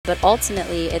But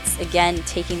ultimately, it's, again,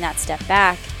 taking that step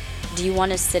back. Do you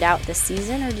want to sit out this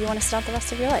season, or do you want to sit out the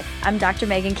rest of your life? I'm Dr.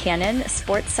 Megan Cannon,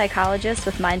 sports psychologist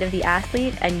with Mind of the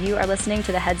Athlete, and you are listening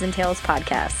to the Heads and Tails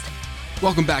podcast.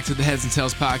 Welcome back to the Heads and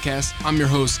Tails podcast. I'm your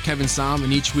host, Kevin Som,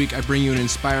 and each week I bring you an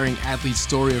inspiring athlete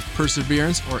story of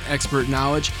perseverance or expert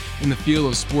knowledge in the field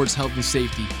of sports health and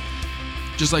safety.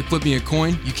 Just like flipping a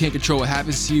coin, you can't control what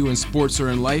happens to you in sports or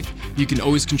in life. You can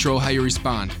always control how you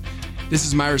respond. This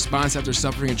is my response after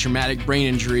suffering a traumatic brain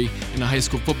injury in a high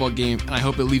school football game, and I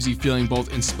hope it leaves you feeling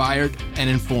both inspired and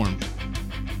informed.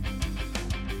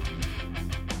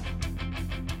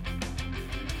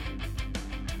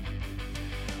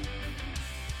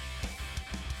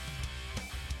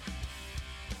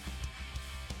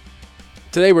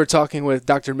 Today we're talking with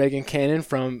Dr. Megan Cannon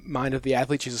from Mind of the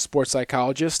Athlete. She's a sports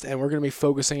psychologist, and we're going to be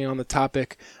focusing on the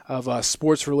topic of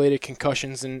sports-related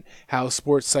concussions and how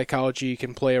sports psychology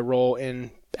can play a role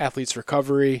in athletes'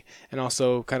 recovery and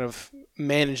also kind of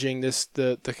managing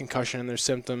the concussion and their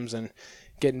symptoms and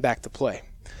getting back to play.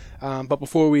 But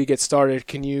before we get started,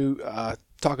 can you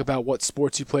talk about what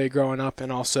sports you played growing up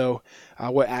and also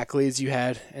what accolades you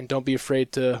had? And don't be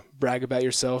afraid to brag about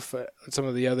yourself. Some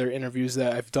of the other interviews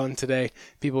that I've done today,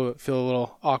 people feel a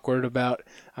little awkward about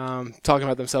talking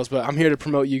about themselves, but I'm here to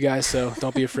promote you guys, so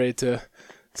don't be afraid to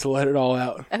let it all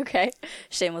out. Okay.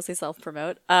 Shamelessly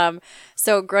self-promote.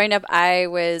 So growing up, I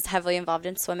was heavily involved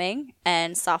in swimming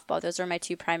and softball. Those were my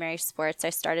two primary sports.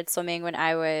 I started swimming when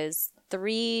I was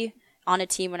 3, on a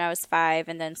team when I was 5,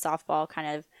 and then softball,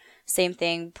 kind of same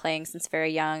thing, playing since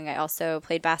very young. I also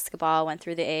played basketball, went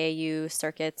through the AAU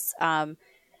circuits, and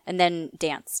then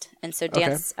danced. And so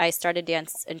I started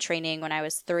dance and training when I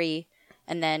was 3,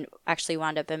 and then actually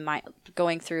wound up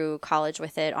going through college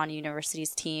with it on a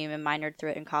university's team and minored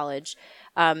through it in college.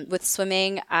 With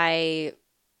swimming, I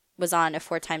was on a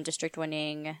 4-time district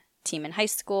winning team in high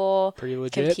school. Pretty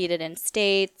legit. Competed in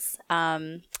states,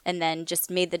 and then just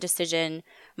made the decision.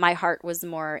 My heart was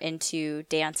more into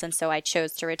dance, and so I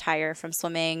chose to retire from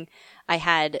swimming. I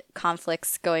had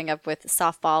conflicts going up with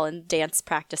softball and dance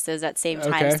practices at the same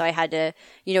time, Okay. so I had to,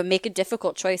 make a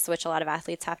difficult choice, which a lot of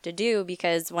athletes have to do,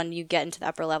 because when you get into the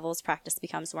upper levels, practice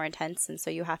becomes more intense, and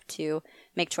so you have to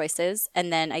make choices.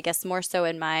 And then I guess more so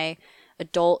in my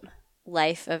adult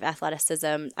life of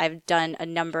athleticism, I've done a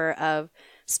number of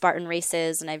Spartan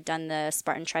races, and I've done the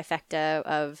Spartan trifecta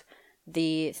of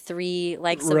the 3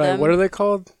 legs of them. What are they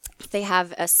called? They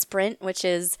have a sprint, which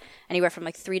is anywhere from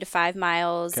like 3 to 5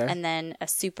 miles, Okay. and then a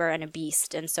super and a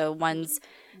beast. And so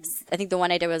I think the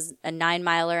one I did was a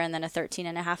 9-miler and then a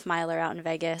 13.5-miler out in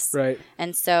Vegas. Right.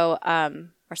 And so,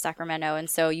 or Sacramento. And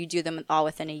so you do them all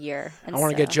within a year. And I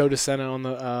want to get Joe DeSena on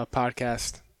the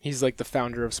podcast. He's like the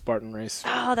founder of Spartan Race.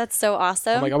 Oh, that's so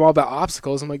awesome. I'm all about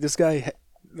obstacles. I'm like, this guy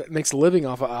makes a living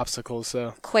off of obstacles.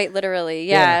 So Quite literally,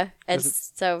 yeah. And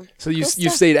So cool you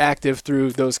stuff. stayed active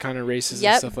through those kind of races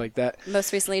and stuff like that.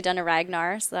 Most recently done a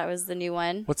Ragnar, so that was the new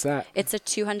one. What's that? It's a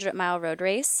 200-mile road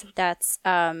race. That's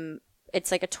it's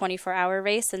like a 24-hour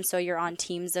race, and so you're on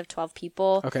teams of 12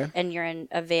 people. Okay. And you're in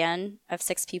a van of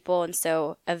 6 people, and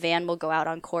so a van will go out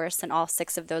on course, and all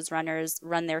 6 of those runners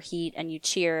run their heat, and you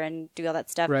cheer and do all that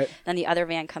stuff. Right. Then the other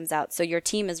van comes out, so your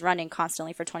team is running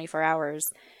constantly for 24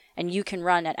 hours. And you can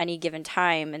run at any given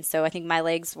time. And so I think my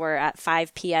legs were at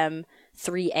 5 p.m.,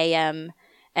 3 a.m.,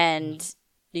 and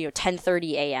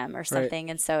 10:30 a.m. or something.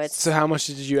 Right. And so it's... So how much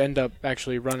did you end up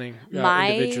actually running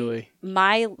individually?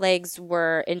 My legs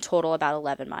were in total about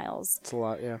 11 miles. It's a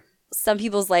lot, yeah. Some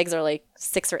people's legs are like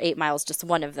 6 or 8 miles, just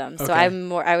one of them. So Okay.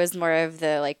 I was more of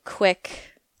the like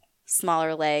quick,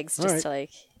 smaller legs, just All to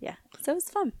like, yeah. So it was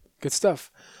fun. Good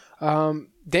stuff.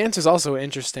 Dance is also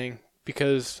interesting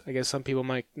because I guess some people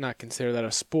might not consider that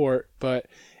a sport, but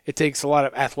it takes a lot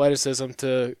of athleticism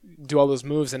to do all those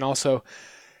moves. And also,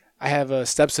 I have a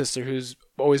stepsister who's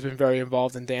always been very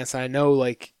involved in dance. I know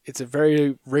like it's a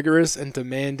very rigorous and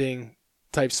demanding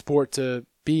type sport to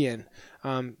be in.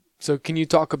 So can you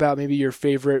talk about maybe your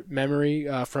favorite memory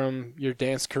from your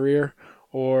dance career,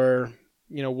 or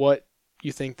what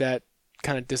you think that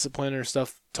kind of discipline or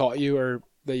stuff taught you or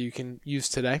that you can use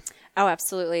today? Oh,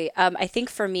 absolutely. I think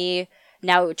for me,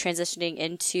 now transitioning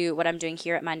into what I'm doing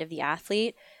here at Mind of the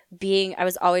Athlete, I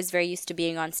was always very used to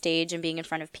being on stage and being in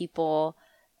front of people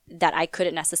that I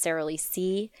couldn't necessarily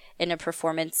see in a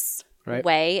performance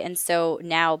way. And so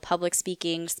now public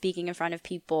speaking in front of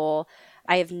people,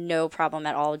 I have no problem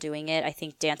at all doing it. I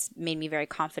think dance made me very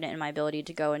confident in my ability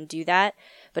to go and do that.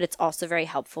 But it's also very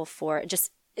helpful for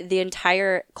just the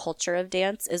entire culture of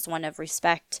dance is one of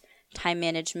respect, time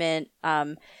management.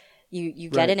 You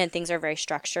get in and things are very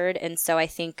structured. And so I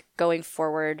think going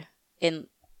forward in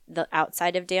the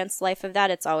outside of dance life of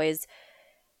that. It's always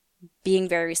being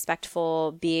very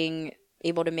respectful, being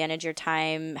able to manage your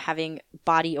time, having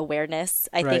body awareness.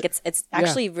 I think it's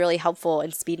actually really helpful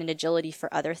in speed and agility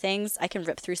for other things. I can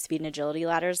rip through speed and agility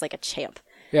ladders like a champ.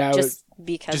 Yeah, Because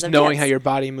just of knowing dance. how your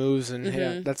body moves,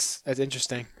 and that's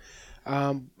interesting.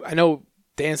 I know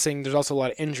dancing, there's also a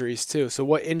lot of injuries too. So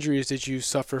what injuries did you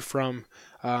suffer from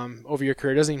over your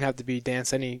career? It doesn't even have to be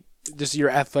dance, just your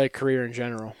athletic career in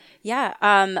general. Yeah,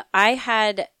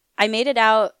 I made it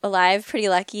out alive, pretty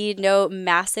lucky. No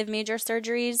massive major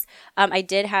surgeries. I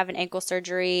did have an ankle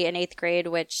surgery in 8th grade,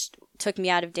 which took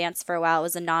me out of dance for a while. It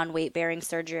was a non-weight bearing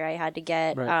surgery I had to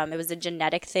get. Right. It was a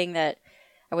genetic thing that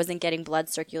I wasn't getting blood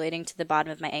circulating to the bottom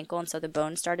of my ankle, and so the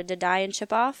bone started to die and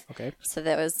chip off. Okay. So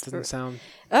that was Doesn't sound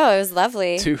it was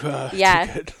lovely. too yeah.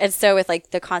 too good. And so with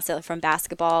like the concept from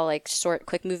basketball, like short,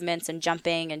 quick movements and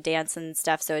jumping and dance and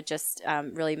stuff, so it just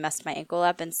really messed my ankle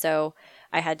up, and so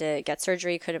I had to get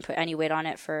surgery. Couldn't put any weight on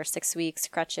it for 6 weeks,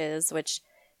 crutches, which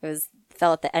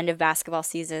fell at the end of basketball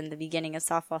season, the beginning of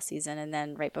softball season, and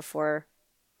then right before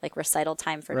like recital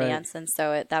time for dance, and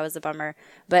so that was a bummer.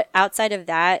 But outside of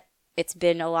that, it's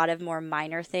been a lot of more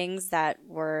minor things that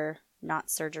were not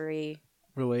surgery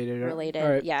related. All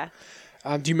right. Yeah.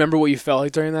 Do you remember what you felt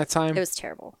like during that time? It was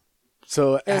terrible.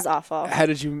 So it was awful. How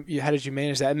did you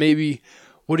manage that? Maybe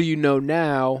what do you know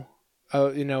now?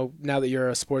 Now that you're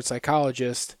a sports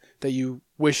psychologist, that you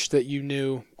wish that you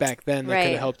knew back then that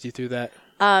could have helped you through that.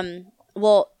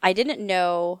 Well, I didn't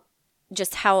know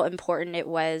just how important it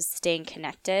was staying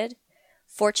connected.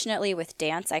 Fortunately, with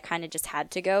dance, I kind of just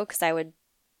had to go because I would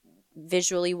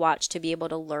visually watch to be able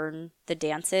to learn the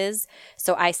dances,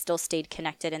 so I still stayed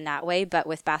connected in that way. But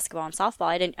with basketball and softball,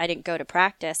 I didn't go to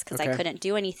practice because I couldn't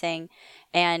do anything,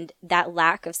 and that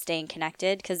lack of staying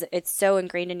connected, because it's so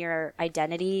ingrained in your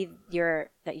identity,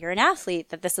 that you're an athlete,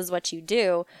 that this is what you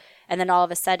do, and then all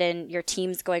of a sudden your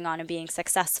team's going on and being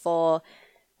successful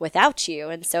without you,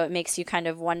 and so it makes you kind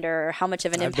of wonder how much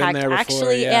of an impact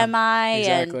actually am I.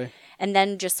 Exactly. And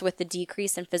then just with the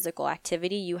decrease in physical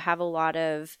activity, you have a lot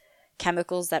of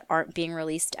chemicals that aren't being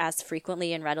released as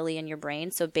frequently and readily in your brain.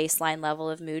 So baseline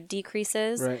level of mood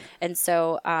decreases. Right. And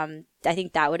so I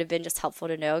think that would have been just helpful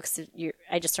to know, because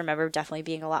I just remember definitely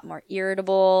being a lot more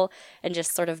irritable and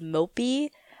just sort of mopey.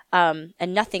 And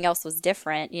nothing else was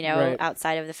different,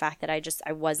 outside of the fact that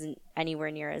I wasn't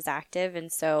anywhere near as active.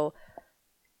 And so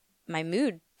my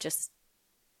mood just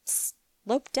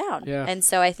sloped down. Yeah. And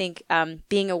so I think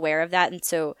being aware of that, and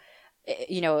so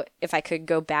if I could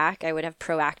go back, I would have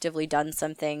proactively done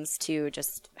some things to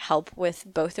just help with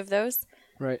both of those.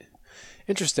 Right.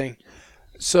 Interesting.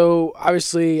 So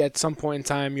obviously at some point in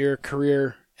time, your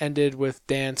career ended with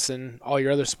dance and all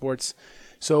your other sports.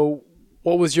 So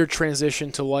what was your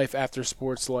transition to life after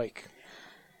sports like?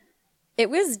 It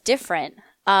was different.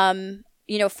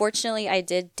 Fortunately, I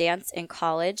did dance in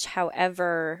college.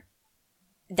 However,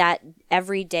 that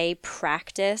everyday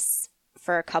practice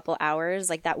for a couple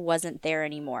hours, like that wasn't there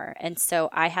anymore. And so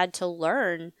I had to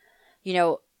learn,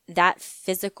 that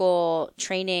physical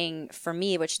training for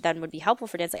me, which then would be helpful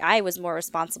for dance. Like I was more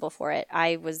responsible for it.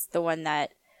 I was the one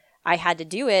that I had to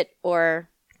do it, or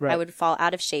I would fall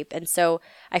out of shape. And so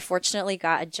I fortunately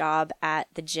got a job at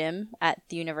the gym at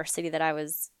the university that I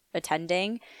was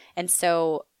attending. And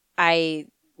so I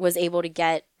was able to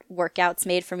get workouts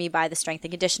made for me by the strength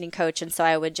and conditioning coach, and so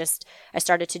I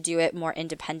started to do it more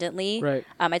independently. Right.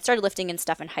 I'd started lifting and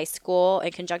stuff in high school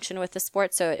in conjunction with the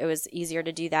sport, so it was easier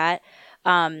to do that.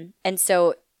 And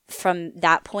so from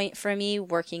that point for me,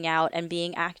 working out and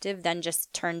being active then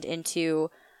just turned into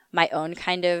my own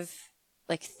kind of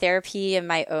like therapy and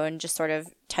my own just sort of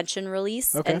tension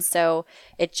release. Okay. And so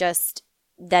it just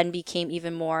then became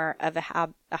even more of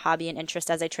a hobby and interest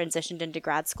as I transitioned into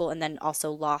grad school, and then also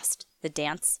lost the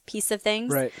dance piece of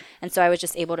things. Right. And so I was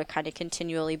just able to kind of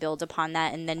continually build upon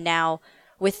that. And then now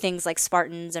with things like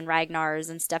Spartans and Ragnars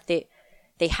and stuff, they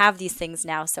have these things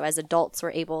now. So as adults,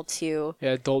 we're able to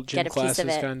adult gym get a piece classes of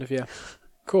it. kind of, yeah.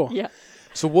 Cool. Yeah.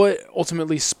 So what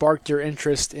ultimately sparked your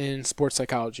interest in sports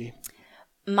psychology?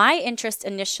 My interest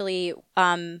initially,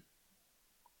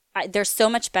 there's so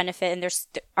much benefit, and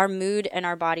our mood and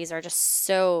our bodies are just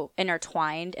so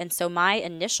intertwined. And so my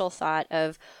initial thought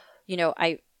of,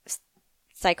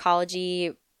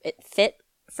 psychology, it fit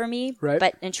for me, right.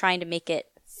 But in trying to make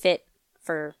it fit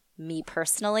for me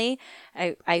personally,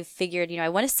 I figured, I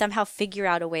want to somehow figure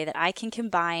out a way that I can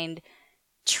combine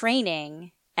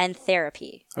training and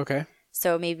therapy. Okay.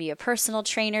 So maybe a personal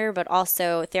trainer, but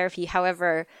also therapy.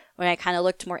 However, when I kind of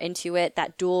looked more into it,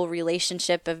 that dual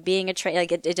relationship of being a trainer,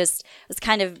 like it just was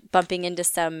kind of bumping into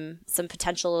some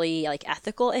potentially like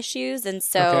ethical issues. And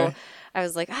so Okay. I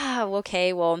was like,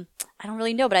 okay, well, I don't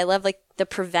really know, but I love like the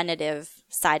preventative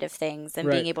side of things and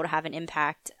being Right. able to have an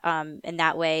impact in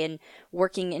that way, and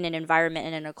working in an environment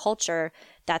and in a culture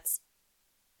that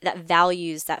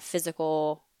values that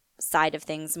physical side of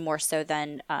things more so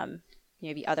than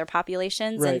maybe other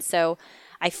populations. Right. And so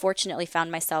I fortunately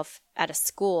found myself at a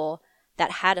school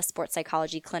that had a sports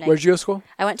psychology clinic. Where'd you go to school?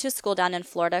 I went to a school down in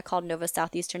Florida called Nova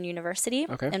Southeastern University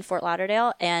Okay. in Fort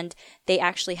Lauderdale, and they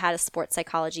actually had a sports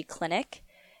psychology clinic.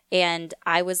 And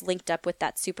I was linked up with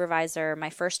that supervisor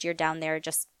my first year down there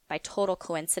just by total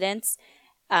coincidence.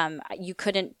 You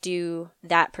couldn't do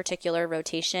that particular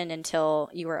rotation until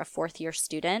you were a fourth-year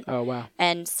student. Oh, wow.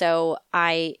 And so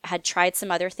I had tried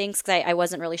some other things because I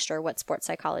wasn't really sure what sports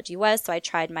psychology was. So I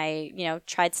tried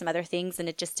tried some other things, and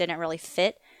it just didn't really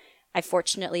fit. I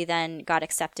fortunately then got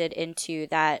accepted into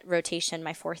that rotation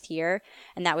my fourth year,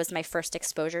 and that was my first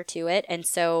exposure to it. And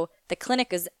so the clinic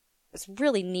was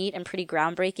really neat and pretty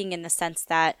groundbreaking in the sense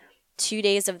that 2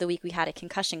 days of the week we had a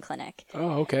concussion clinic.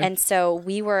 Oh, okay. And so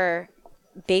we were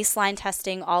baseline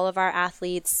testing all of our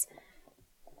athletes.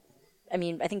 I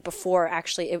mean, I think before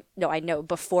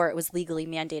before it was legally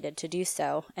mandated to do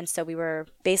so. And so we were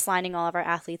baselining all of our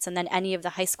athletes, and then any of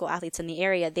the high school athletes in the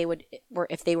area,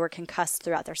 if they were concussed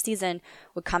throughout their season,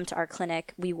 would come to our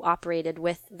clinic. We operated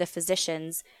with the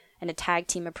physicians in a tag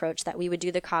team approach that we would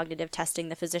do the cognitive testing.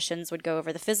 The physicians would go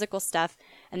over the physical stuff,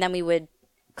 and then we would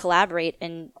collaborate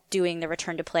in doing the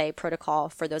return to play protocol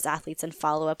for those athletes and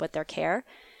follow up with their care.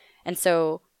 And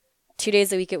so 2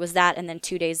 days a week it was that, and then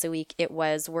 2 days a week it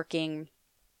was working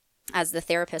as the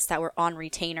therapists that were on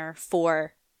retainer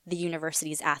for the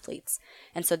university's athletes.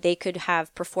 And so they could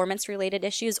have performance related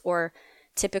issues or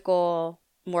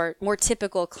more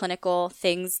typical clinical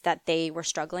things that they were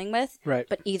struggling with. Right.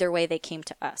 But either way they came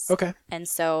to us. Okay. And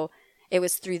so it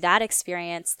was through that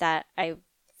experience that I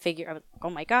figured,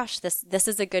 oh my gosh, this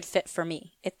is a good fit for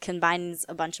me. It combines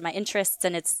a bunch of my interests,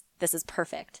 and this is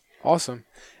perfect. Awesome.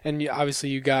 And obviously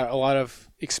you got a lot of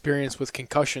experience with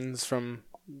concussions from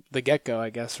the get-go,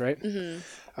 I guess, right?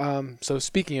 Mm-hmm. So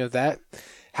speaking of that,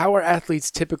 how are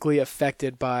athletes typically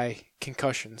affected by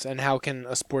concussions, and how can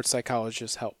a sports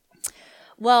psychologist help?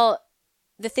 Well,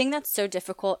 the thing that's so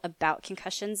difficult about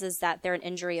concussions is that they're an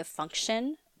injury of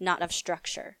function, not of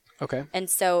structure. Okay. And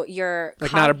so you're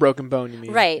Not a broken bone, you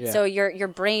mean? right. Yeah. So your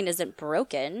brain isn't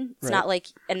broken. It's not like,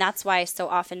 and that's why so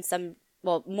often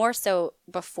more so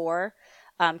before,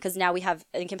 because now we have,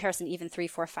 in comparison even 3,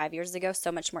 4, 5 years ago,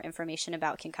 so much more information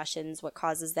about concussions, what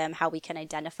causes them, how we can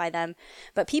identify them.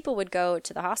 But people would go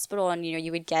to the hospital and,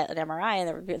 you would get an MRI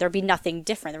and there'd be nothing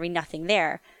different. There'd be nothing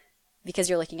there because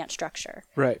you're looking at structure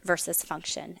versus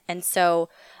function. And so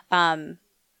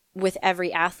with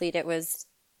every athlete, it was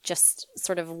just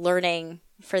sort of learning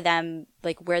for them,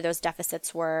 like where those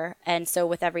deficits were. And so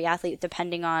with every athlete,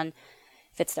 depending on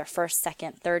if it's their first,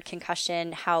 second, third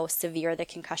concussion, how severe the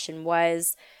concussion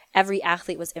was, every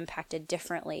athlete was impacted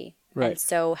differently. Right. And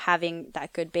so having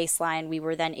that good baseline, we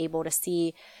were then able to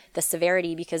see the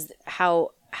severity, because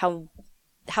how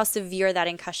severe that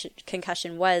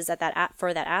concussion was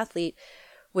for that athlete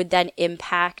would then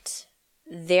impact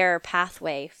their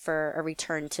pathway for a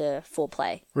return to full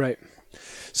play. Right.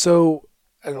 So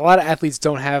a lot of athletes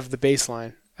don't have the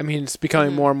baseline. I mean, it's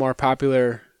becoming more and more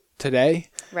popular today.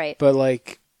 Right. But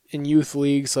like in youth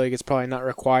leagues, like it's probably not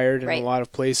required in a lot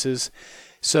of places.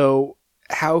 So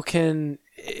how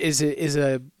is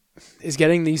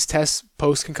getting these tests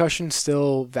post concussion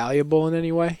still valuable in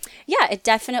any way? Yeah, it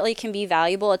definitely can be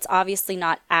valuable. It's obviously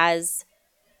not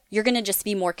you're going to just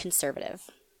be more conservative.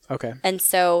 Okay. And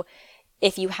so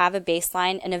if you have a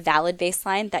baseline and a valid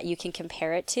baseline that you can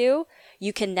compare it to,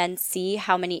 you can then see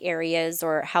how many areas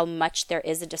or how much there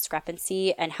is a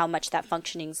discrepancy and how much that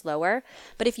functioning is lower.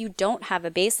 But if you don't have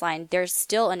a baseline, there's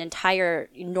still an entire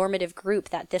normative group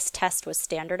that this test was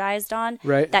standardized on,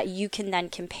 that you can then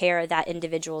compare that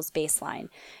individual's baseline,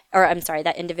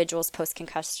 that individual's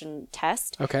post-concussion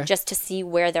test, just to see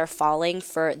where they're falling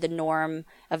for the norm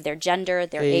of their gender,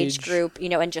 their age group,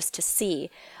 and just to see.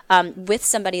 With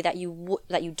somebody that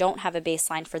you don't have a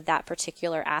baseline for that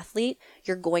particular athlete,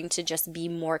 you're going to just be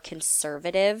more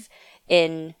conservative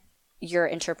in your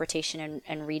interpretation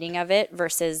and reading of it,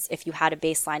 versus if you had a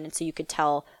baseline and so you could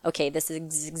tell, okay, this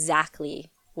is exactly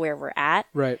where we're at.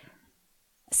 Right.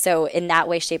 So in that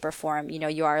way, shape, or form,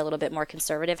 you are a little bit more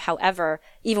conservative. However,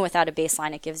 even without a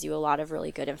baseline, it gives you a lot of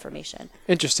really good information.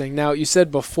 Interesting. Now, you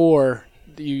said before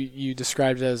you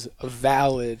described as a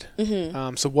valid.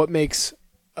 So what makes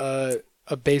a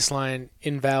baseline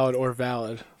invalid or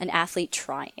valid? An athlete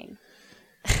trying.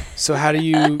 So how do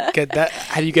you get that?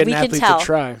 How do you get an athlete to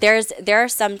try? There are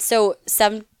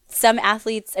some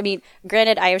athletes. I mean,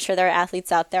 granted, I am sure there are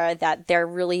athletes out there that they're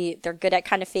good at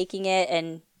kind of faking it,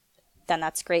 and then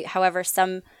that's great. However,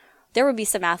 there would be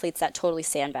some athletes that totally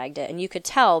sandbagged it, and you could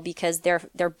tell because their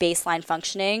baseline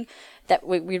functioning that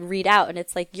we'd read out, and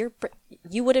it's like you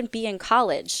wouldn't be in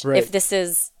college if this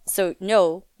is. So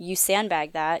no, you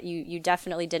sandbag that. You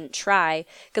definitely didn't try,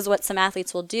 because what some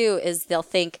athletes will do is they'll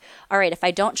think, all right, if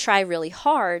I don't try really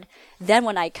hard, then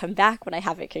when I come back, when I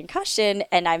have a concussion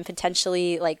and I'm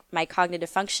potentially like my cognitive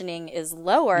functioning is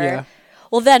lower,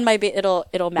 well then it'll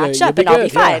match up and I'll be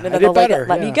fine, and then they'll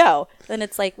let me go. Then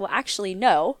it's like, well, actually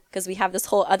no, because we have this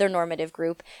whole other normative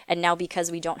group, and now because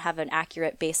we don't have an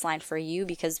accurate baseline for you,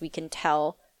 because we can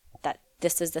tell that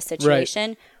this is the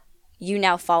situation. You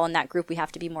now fall in that group we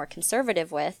have to be more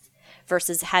conservative with,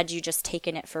 versus had you just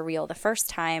taken it for real the first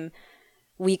time,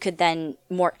 we could then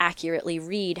more accurately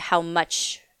read how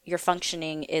much your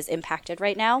functioning is impacted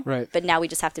right now. Right. But now we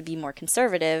just have to be more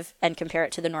conservative and compare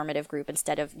it to the normative group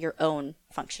instead of your own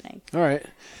functioning. All right.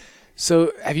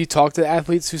 So have you talked to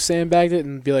athletes who sandbagged it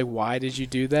and be like, why did you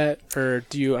do that? Or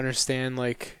do you understand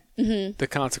like the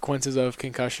consequences of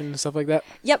concussion and stuff like that?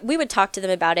 Yep, we would talk to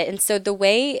them about it. And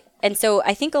so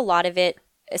I think a lot of it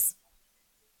is,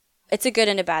 it's a good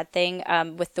and a bad thing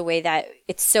with the way that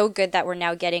it's so good that we're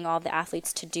now getting all the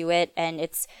athletes to do it. And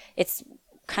it's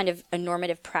kind of a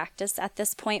normative practice at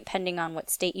this point, depending on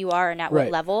what state you are and at what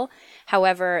level.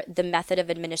 However, the method of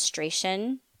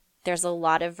administration, there's a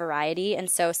lot of variety. And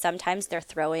so sometimes they're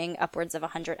throwing upwards of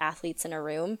 100 athletes in a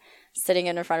room, sitting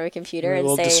in front of a computer and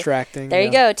say, distracting, there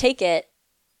you go, take it.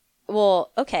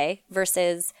 Well, okay.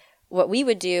 Versus what we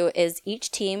would do is each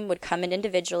team would come in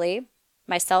individually,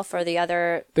 myself or the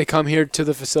other. They come here to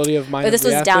the facility of Mind of the This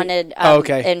was Athlete?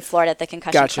 down in Florida at the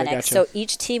concussion clinic. Gotcha. So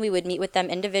each team, we would meet with them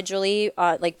individually,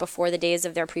 like before the days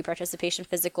of their pre-participation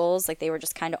physicals. Like they were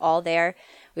just kind of all there.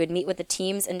 We would meet with the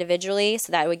teams individually,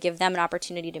 so that would give them an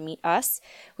opportunity to meet us.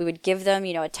 We would give them,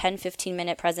 a 10,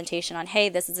 15-minute presentation on, hey,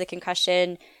 this is a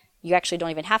concussion. You actually don't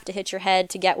even have to hit your head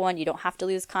to get one. You don't have to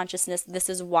lose consciousness.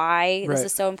 This is why this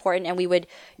is so important. And we would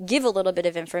give a little bit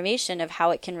of information of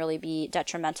how it can really be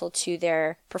detrimental to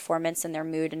their performance and their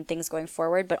mood and things going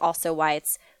forward, but also why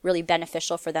it's really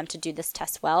beneficial for them to do this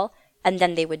test well. And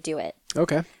then they would do it.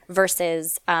 Okay.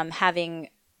 Versus having,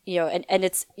 and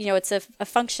it's, it's a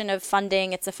function of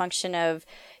funding. It's a function of,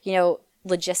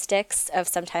 logistics of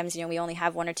sometimes, we only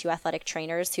have one or two athletic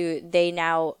trainers who they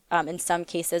now, in some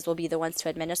cases, will be the ones to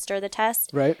administer the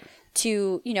test. Right.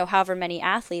 To, however many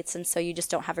athletes. And so you just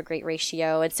don't have a great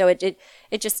ratio. And so it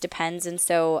just depends. And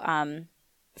so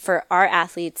for our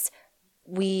athletes,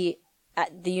 we,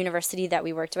 at the university that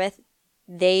we worked with,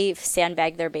 they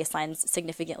sandbagged their baselines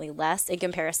significantly less in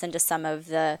comparison to some of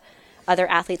the other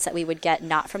athletes that we would get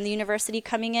not from the university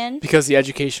coming in. Because the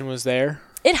education was there?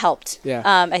 It helped. Yeah.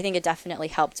 I think it definitely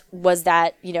helped. Was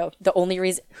that, the only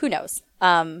reason? Who knows?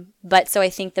 But so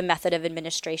I think the method of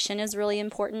administration is really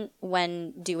important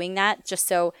when doing that. Just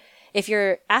so if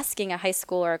you're asking a high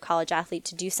school or a college athlete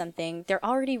to do something, they're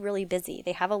already really busy.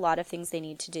 They have a lot of things they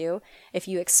need to do. If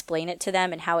you explain it to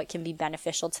them and how it can be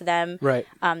beneficial to them, right.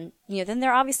 Then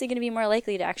they're obviously going to be more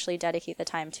likely to actually dedicate the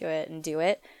time to it and do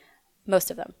it. Most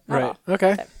of them. Not all.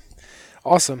 Okay. But.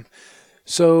 Awesome.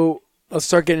 So let's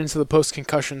start getting into the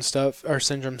post-concussion stuff or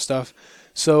syndrome stuff.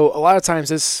 So a lot of times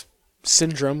this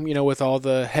syndrome, with all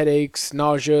the headaches,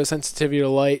 nausea, sensitivity to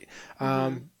light,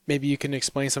 maybe you can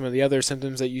explain some of the other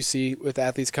symptoms that you see with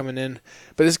athletes coming in.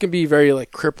 But this can be very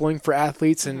crippling for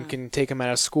athletes and can take them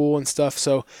out of school and stuff.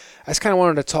 So I just kind of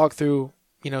wanted to talk through,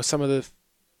 some of the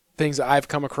things that I've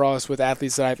come across with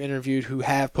athletes that I've interviewed who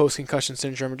have post-concussion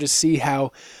syndrome and just see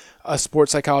how a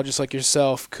sports psychologist like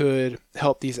yourself could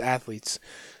help these athletes.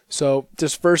 So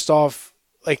just first off,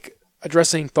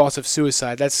 addressing thoughts of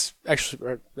suicide, that's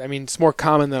actually, it's more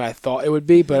common than I thought it would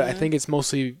be, but I think it's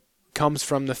mostly comes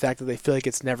from the fact that they feel like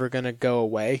it's never going to go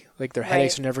away. Like their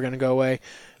headaches are never going to go away.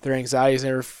 Their anxiety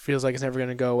never feels like it's never going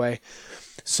to go away.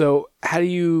 So how do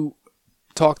you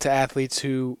talk to athletes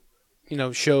who,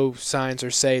 show signs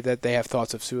or say that they have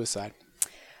thoughts of suicide?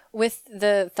 With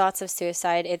the thoughts of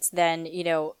suicide, it's then,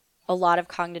 a lot of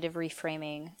cognitive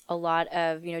reframing, a lot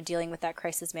of, dealing with that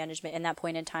crisis management in that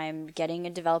point in time, getting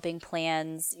and developing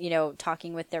plans,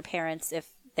 talking with their parents if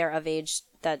they're of age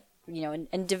that,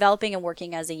 and developing and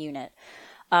working as a unit.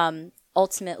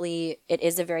 Ultimately, it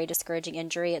is a very discouraging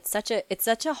injury. It's such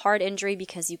a hard injury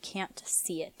because you can't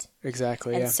see it.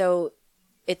 Exactly. And so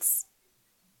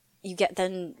you get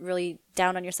then really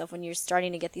down on yourself when you're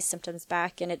starting to get these symptoms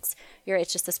back, and it's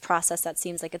just this process that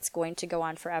seems like it's going to go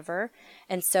on forever.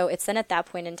 And so it's then at that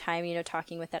point in time,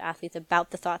 talking with that athlete about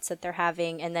the thoughts that they're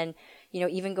having, and then,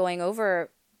 even going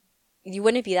over, you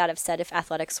wouldn't be that upset if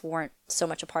athletics weren't so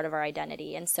much a part of our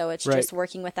identity. And so it's just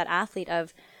working with that athlete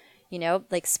of,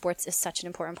 like sports is such an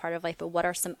important part of life, but what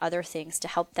are some other things to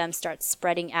help them start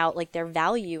spreading out like their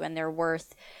value and their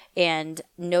worth, and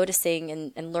noticing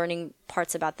and learning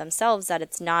parts about themselves that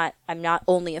I'm not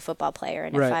only a football player.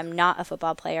 And if I'm not a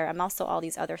football player, I'm also all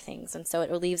these other things. And so it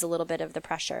relieves a little bit of the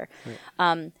pressure.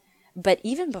 But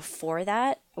even before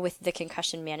that, with the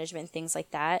concussion management, things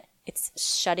like that, it's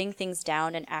shutting things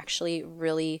down and actually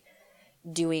really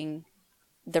doing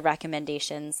the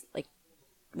recommendations like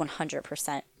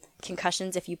 100%.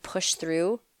 Concussions, if you push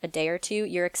through a day or two,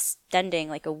 you're extending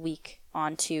like a week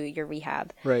onto your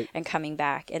rehab and coming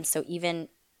back. And so even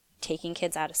taking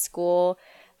kids out of school,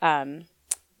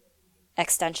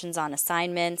 extensions on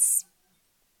assignments,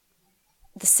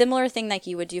 the similar thing like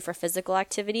you would do for physical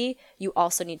activity, you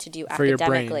also need to do for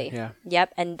academically. Your brain,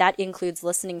 Yep. And that includes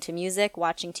listening to music,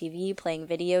 watching TV, playing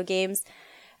video games.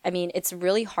 I mean, it's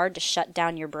really hard to shut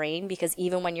down your brain, because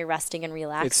even when you're resting and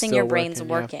relaxing, your brain's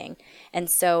working. And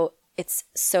so it's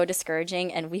so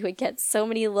discouraging. And we would get so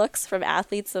many looks from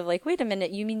athletes of like, wait a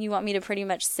minute, you mean you want me to pretty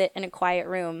much sit in a quiet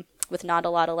room with not a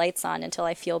lot of lights on until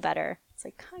I feel better? It's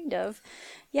like, kind of.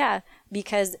 Yeah,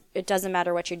 because it doesn't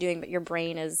matter what you're doing, but your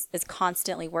brain is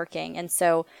constantly working. And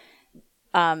so,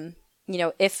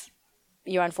 if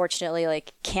you unfortunately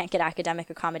like can't get academic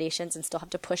accommodations and still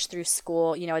have to push through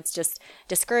school, it's just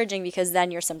discouraging, because then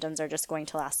your symptoms are just going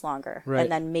to last longer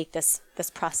and then make this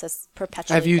process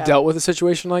perpetually. Have you dealt with a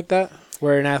situation like that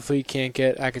where an athlete can't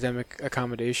get academic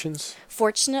accommodations?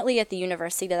 Fortunately, at the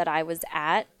university that I was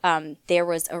at, there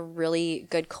was a really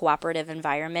good cooperative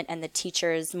environment, and the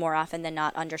teachers more often than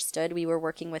not understood. We were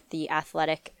working with the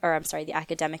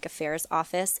academic affairs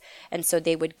office, and so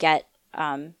they would get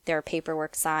their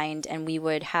paperwork signed, and we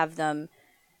would have them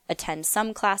attend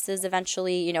some classes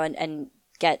eventually, and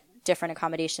get different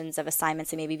accommodations of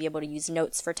assignments, and maybe be able to use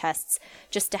notes for tests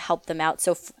just to help them out.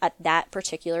 So at that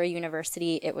particular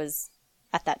university,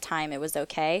 at that time, it was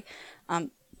okay.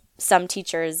 Some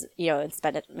teachers,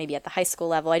 maybe at the high school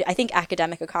level, I think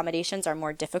academic accommodations are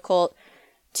more difficult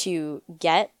to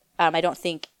get. I don't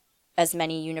think as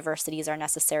many universities are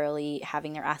necessarily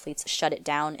having their athletes shut it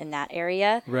down in that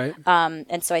area. Right.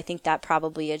 And so I think that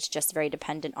probably is just very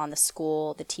dependent on the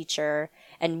school, the teacher,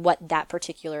 and what that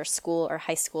particular school or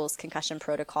high school's concussion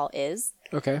protocol is.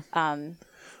 Okay.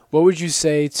 What would you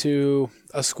say to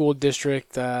a school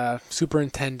district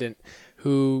superintendent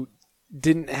who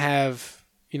didn't have,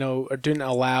 or didn't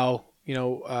allow,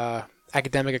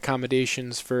 academic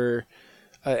accommodations for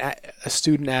a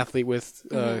student athlete with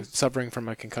suffering from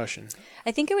a concussion?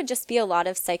 I think it would just be a lot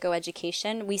of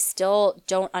psychoeducation. We still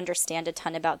don't understand a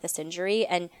ton about this injury.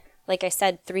 And like I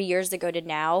said, 3 years ago to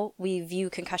now, we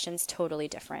view concussions totally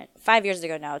different. 5 years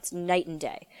ago now, it's night and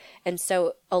day. And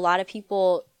so a lot of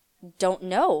people don't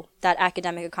know that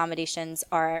academic accommodations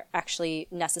are actually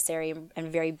necessary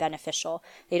and very beneficial.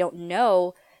 They don't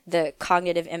know the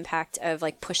cognitive impact of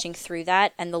like pushing through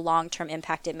that and the long-term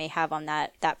impact it may have on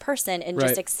that person, and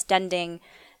just extending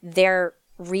their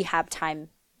rehab time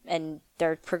and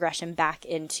their progression back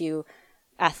into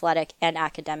athletic and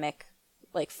academic,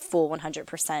 like full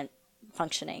 100%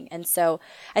 functioning. And so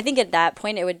I think at that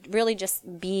point, it would really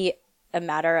just be a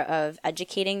matter of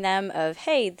educating them of,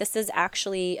 hey, this is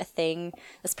actually a thing.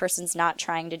 This person's not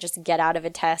trying to just get out of a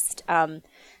test.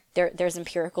 There's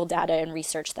empirical data and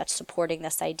research that's supporting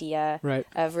this idea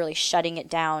of really shutting it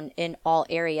down in all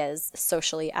areas,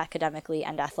 socially, academically,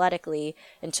 and athletically,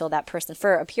 until that person,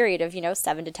 for a period of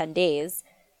 7 to 10 days,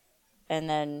 and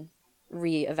then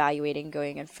reevaluating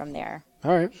going in from there.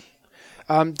 All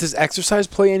right. Does exercise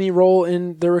play any role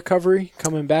in the recovery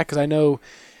coming back? Because I know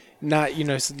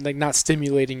not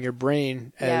stimulating your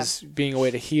brain as being a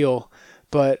way to heal,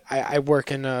 but I work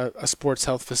in a sports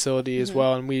health facility as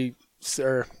well, and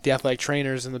the athletic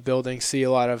trainers in the building see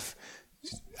a lot of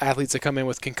athletes that come in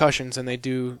with concussions, and they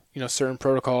do certain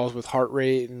protocols with heart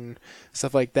rate and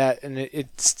stuff like that, and it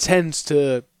tends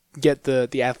to get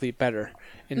the athlete better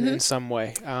in some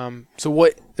way. So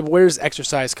where does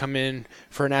exercise come in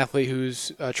for an athlete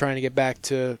who's trying to get back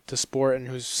to sport and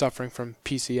who's suffering from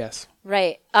PCS?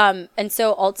 Right. And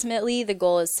so ultimately the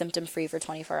goal is symptom-free for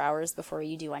 24 hours before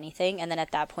you do anything. And then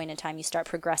at that point in time, you start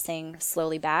progressing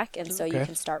slowly back. And so you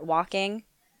can start walking.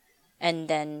 And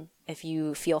then if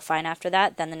you feel fine after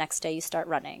that, then the next day you start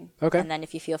running. Okay. And then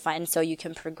if you feel fine, and so you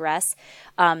can progress.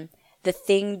 The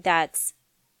thing that's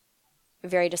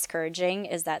very discouraging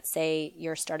is that, say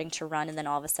you're starting to run and then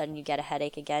all of a sudden you get a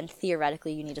headache again.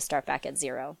 Theoretically, you need to start back at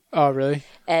 0. Oh, really?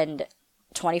 And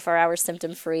 24 hours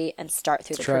symptom free and start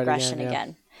through the progression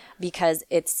again. Because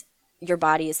your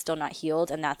body is still not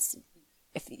healed, and that's,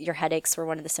 if your headaches were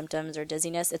one of the symptoms or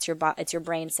dizziness, it's your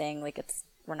brain saying like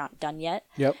we're not done yet.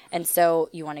 Yep. And so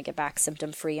you want to get back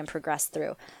symptom free and progress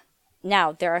through.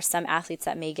 Now, there are some athletes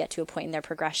that may get to a point in their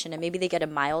progression and maybe they get a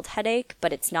mild headache,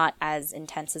 but it's not as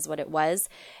intense as what it was.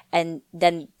 And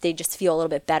then they just feel a little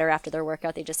bit better after their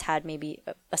workout. They just had maybe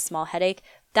a small headache.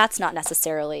 That's not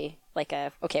necessarily like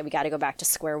okay, we got to go back to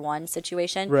square one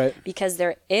situation. Right. Because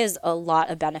there is a lot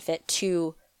of benefit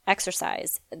to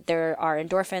exercise. There are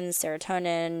endorphins,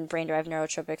 serotonin, brain-derived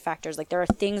neurotropic factors. Like, there are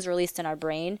things released in our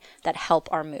brain that help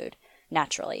our mood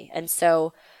naturally. And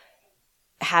so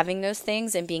having those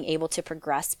things and being able to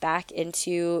progress back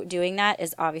into doing that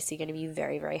is obviously going to be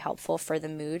very, very helpful for the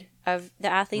mood of the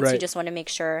athletes. Right. You just want to make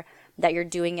sure that you're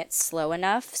doing it slow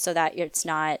enough so that it's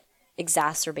not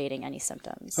exacerbating any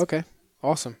symptoms. Okay,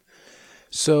 awesome.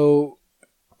 So,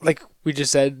 like we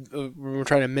just said, we're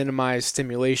trying to minimize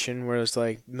stimulation, whereas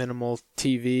like minimal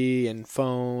TV and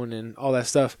phone and all that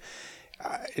stuff.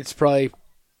 It's probably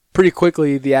pretty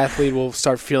quickly the athlete will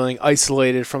start feeling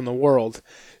isolated from the world.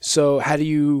 So how do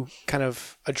you kind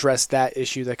of address that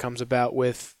issue that comes about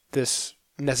with this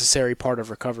necessary part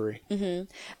of recovery?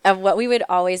 Mm-hmm. What we would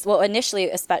always, initially,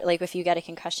 especially like if you get a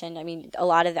concussion, I mean, a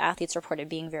lot of the athletes reported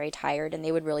being very tired and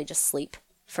they would really just sleep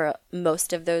for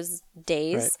most of those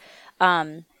days.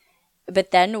 Right.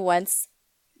 But then once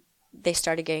they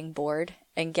started getting bored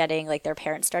and getting, like, their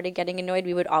parents started getting annoyed,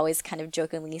 we would always kind of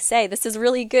jokingly say, this is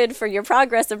really good for your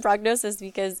progress and prognosis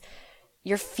because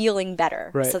you're feeling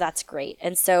better. Right. So that's great.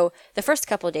 And so the first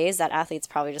couple of days, that athlete's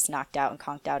probably just knocked out and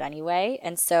conked out anyway.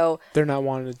 And so they're not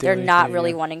wanting to do they're anything, not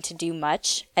really wanting to do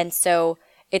much. And so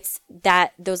it's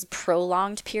that those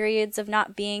prolonged periods of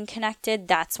not being connected,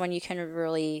 that's when you can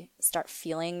really start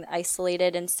feeling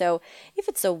isolated. And so if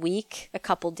it's a week, a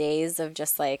couple days of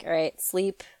just like, all right,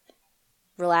 sleep,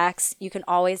 relax, you can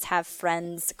always have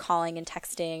friends calling and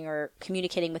texting or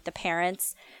communicating with the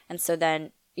parents. And so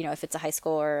then, you know, if it's a high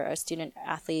school or a student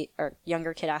athlete or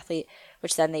younger kid athlete,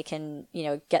 which then they can, you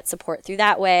know, get support through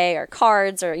that way, or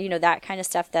cards, or, you know, that kind of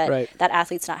stuff that Right. that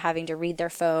athlete's not having to read their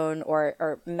phone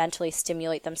or mentally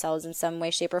stimulate themselves in some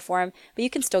way, shape, or form. But you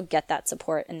can still get that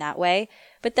support in that way.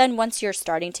 But then once you're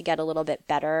starting to get a little bit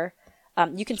better,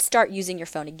 you can start using your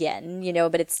phone again, you know,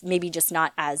 but it's maybe just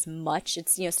not as much.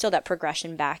 It's, you know, still that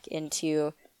progression back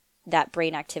into that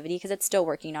brain activity because it's still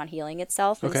working on healing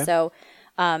itself. Okay. And so,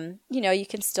 you know, you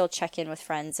can still check in with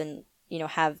friends and, you know,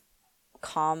 have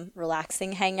calm,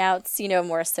 relaxing hangouts, you know,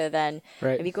 more so than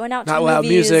Right. maybe going out Not to loud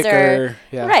movies music or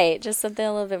yeah. right, just something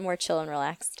a little bit more chill and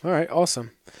relaxed. All right,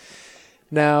 awesome.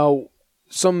 Now,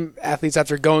 some athletes,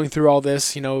 after going through all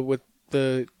this, you know, with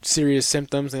the serious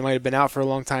symptoms, they might have been out for a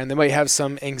long time. They might have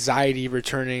some anxiety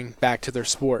returning back to their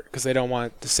sport because they don't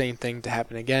want the same thing to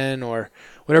happen again or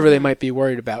whatever they might be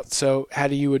worried about. So how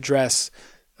do you address,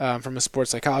 from a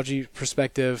sports psychology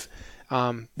perspective,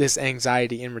 this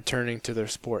anxiety in returning to their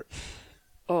sport?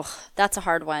 Oh, that's a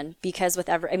hard one because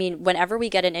whenever we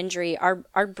get an injury,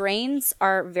 our brains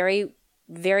are very,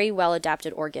 very well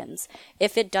adapted organs.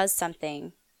 If it does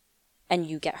something and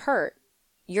you get hurt,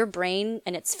 your brain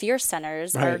and its fear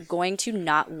centers are going to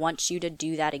not want you to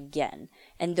do that again.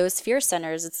 And those fear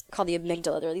centers, it's called the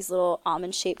amygdala. They're these little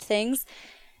almond-shaped things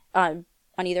on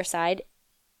either side.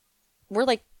 We're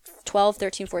like 12,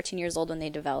 13, 14 years old when they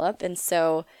develop. And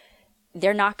so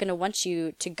they're not going to want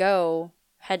you to go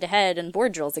head-to-head in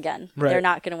board drills again. Right. They're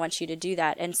not going to want you to do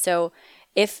that. And so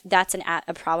if that's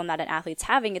a problem that an athlete's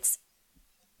having, it's,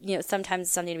 you know,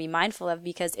 sometimes something to be mindful of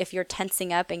because if you're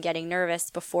tensing up and getting nervous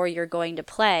before you're going to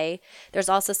play, there's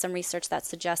also some research that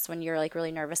suggests when you're like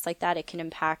really nervous like that, it can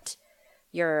impact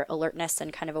your alertness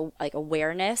and kind of like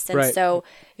awareness. And so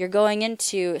you're going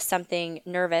into something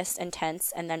nervous and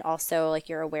tense, and then also like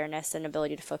your awareness and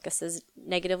ability to focus is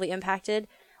negatively impacted,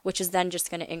 which is then just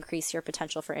going to increase your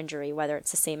potential for injury, whether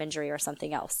it's the same injury or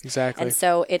something else. Exactly. And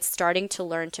so it's starting to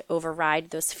learn to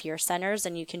override those fear centers,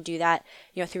 and you can do that,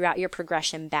 you know, throughout your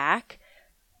progression back,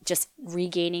 just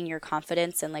regaining your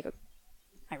confidence and like,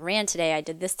 I ran today, I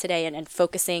did this today, and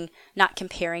focusing, not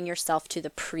comparing yourself to the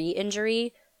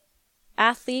pre-injury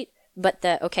athlete, but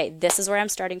this is where I'm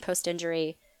starting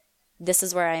post-injury. This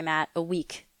is where I'm at a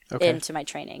week into my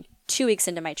training, 2 weeks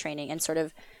into my training, and sort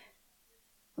of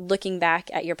looking back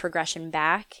at your progression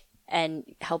back and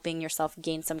helping yourself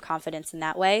gain some confidence in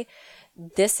that way.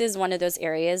 This is one of those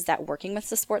areas that working with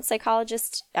the sports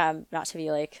psychologist, not to be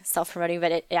like self-promoting,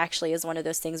 but it actually is one of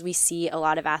those things. We see a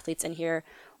lot of athletes in here,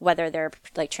 whether they're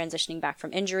like transitioning back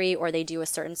from injury or they do a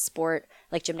certain sport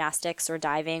like gymnastics or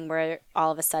diving, where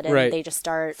all of a sudden they just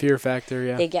start fear factor.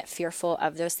 Yeah, they get fearful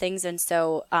of those things. And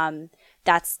so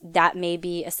that may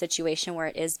be a situation where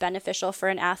it is beneficial for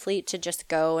an athlete to just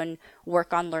go and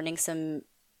work on learning some,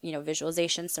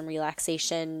 visualization, some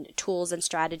relaxation tools and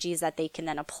strategies that they can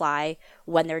then apply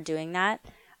when they're doing that.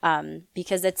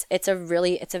 Because it's a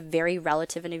very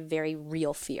relative and a very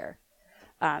real fear.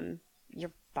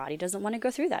 Your body doesn't want to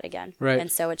go through that again. Right.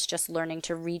 And so it's just learning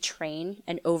to retrain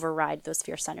and override those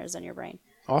fear centers in your brain.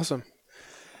 Awesome.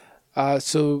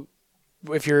 So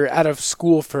if you're out of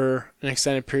school for an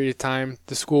extended period of time,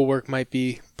 the schoolwork might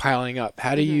be piling up.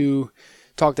 How do you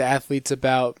talk to athletes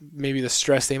about maybe the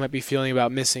stress they might be feeling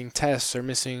about missing tests or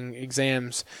missing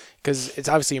exams? Because it's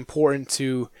obviously important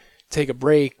to take a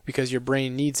break because your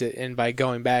brain needs it. And by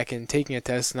going back and taking a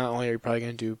test, not only are you probably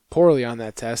going to do poorly on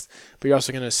that test, but you're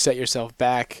also going to set yourself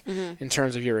back in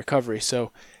terms of your recovery.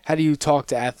 So how do you talk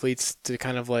to athletes to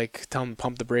kind of like tell them to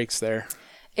pump the brakes there?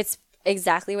 It's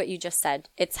exactly what you just said.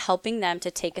 It's helping them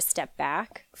to take a step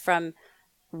back from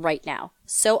right now.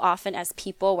 So often as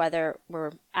people, whether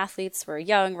we're athletes, we're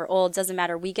young, we're old, doesn't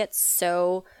matter, we get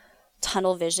so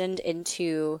tunnel visioned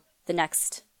into the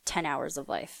next 10 hours of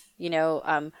life.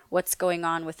 What's going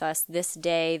on with us this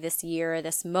day, this year,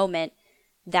 this moment,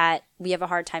 that we have a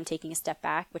hard time taking a step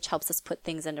back, which helps us put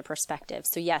things into perspective.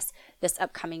 So yes, this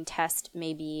upcoming test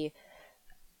may be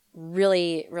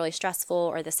really, really stressful,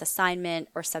 or this assignment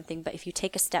or something, but if you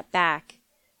take a step back,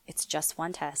 it's just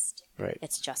one test. Right.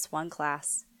 It's just one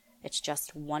class. It's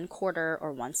just one quarter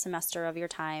or one semester of your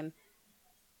time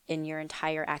in your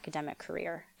entire academic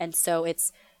career. And so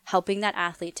it's helping that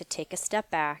athlete to take a step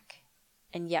back.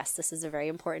 And yes, this is a very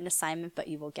important assignment, but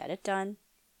you will get it done.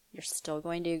 You're still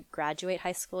going to graduate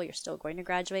high school. You're still going to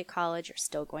graduate college. You're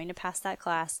still going to pass that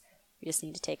class. You just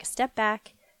need to take a step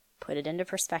back, put it into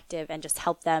perspective, and just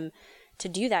help them to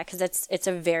do that, because it's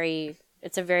a very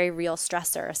real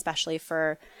stressor, especially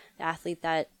for the athlete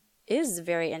that is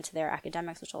very into their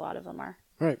academics, which a lot of them are.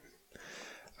 Right.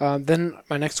 Then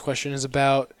my next question is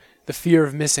about the fear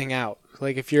of missing out.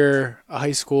 Like if you're a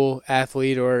high school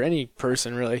athlete or any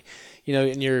person really,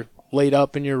 and you're laid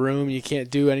up in your room, you can't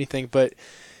do anything, but,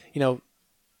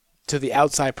 to the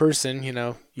outside person,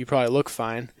 you probably look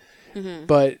fine. Mm-hmm.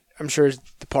 But I'm sure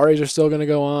the parties are still going to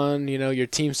go on, your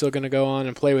team's still going to go on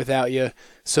and play without you.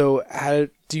 So how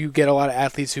do you get a lot of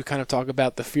athletes who kind of talk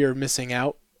about the fear of missing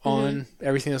out on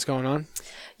everything that's going on?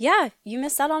 Yeah, you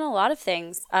miss out on a lot of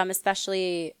things,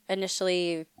 especially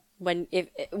initially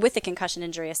with the concussion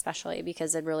injury, especially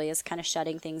because it really is kind of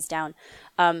shutting things down.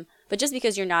 But just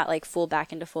because you're not like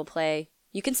back into full play,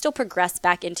 you can still progress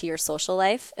back into your social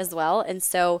life as well. And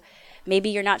so maybe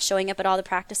you're not showing up at all the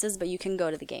practices, but you can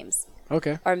go to the games.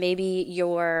 Okay. Or maybe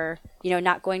you're,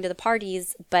 not going to the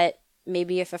parties, but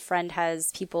maybe if a friend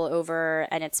has people over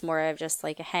and it's more of just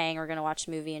like a hang, or going to watch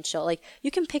a movie and chill, like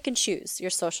you can pick and choose your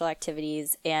social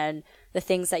activities and the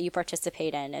things that you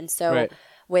participate in. And so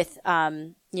with,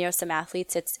 some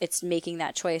athletes, it's making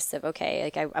that choice of, okay,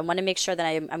 like I want to make sure that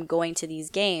I'm going to these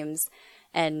games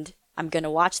and I'm going to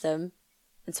watch them.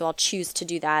 And so I'll choose to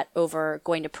do that over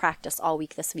going to practice all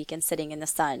week this week and sitting in the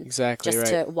sun just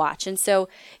to watch. And so,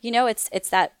 it's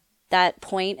that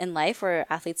point in life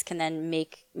where athletes can then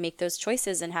make those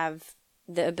choices and have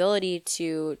the ability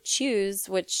to choose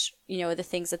which, the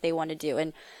things that they want to do.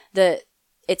 And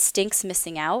it stinks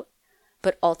missing out,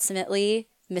 but ultimately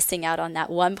missing out on that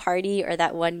one party or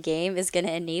that one game is going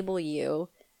to enable you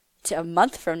to a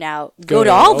month from now go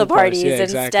to all the parties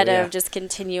instead of just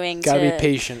continuing Gotta be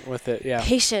patient with it. Yeah.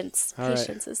 Patience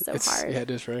is so hard. Yeah,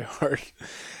 it is very hard.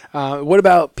 What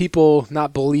about people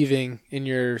not believing in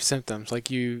your symptoms? Like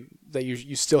you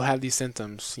still have these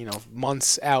symptoms,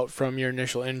 months out from your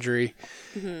initial injury.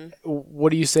 Mm-hmm. What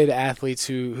do you say to athletes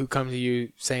who come to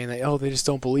you saying that, they just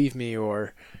don't believe me,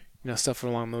 or, stuff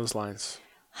along those lines?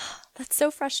 That's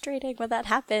so frustrating when that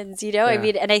happens, Yeah. I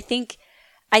mean, and I think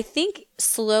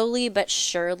slowly but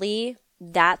surely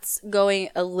that's going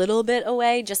a little bit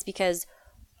away, just because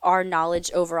our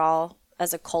knowledge overall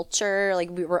as a culture, like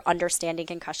we were understanding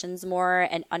concussions more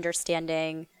and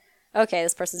understanding, okay,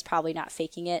 this person's probably not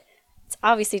faking it. It's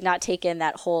obviously not taken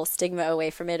that whole stigma away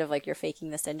from it of like you're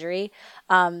faking this injury.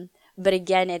 But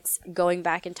again, it's going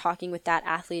back and talking with that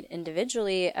athlete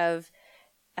individually of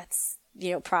that's,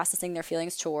 processing their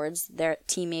feelings towards their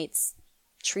teammates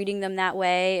treating them that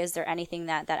way. Is there anything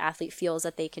that athlete feels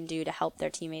that they can do to help their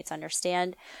teammates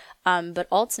understand? But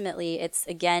ultimately, it's,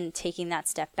 again, taking that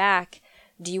step back.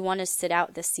 Do you want to sit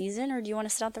out this season, or do you want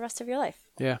to sit out the rest of your life?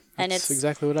 Yeah, And that's it's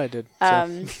exactly what I did.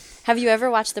 So. Have you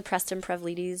ever watched the Preston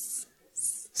Pavlidis?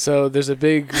 So there's a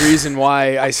big reason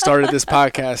why I started this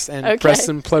podcast, and Okay.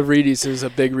 Preston Pavlidis is a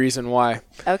big reason why.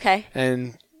 Okay.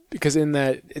 And because in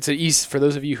that, it's a East, for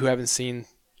those of you who haven't seen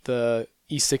the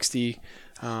E60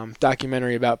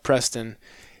 documentary about Preston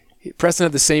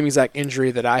had the same exact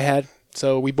injury that I had.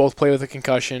 So we both play with a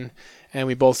concussion, and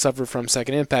we both suffered from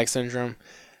second impact syndrome.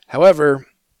 However,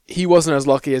 he wasn't as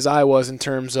lucky as I was in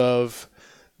terms of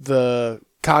the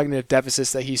cognitive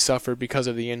deficits that he suffered because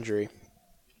of the injury.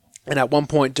 And at one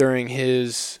point during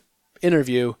his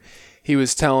interview, he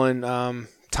was telling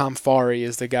Tom Farley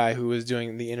is the guy who was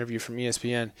doing the interview from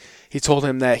ESPN. He told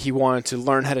him that he wanted to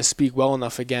learn how to speak well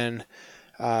enough again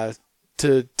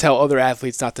to tell other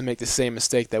athletes not to make the same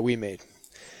mistake that we made.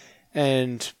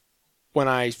 And when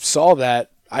I saw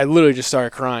that, I literally just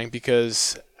started crying,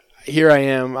 because here I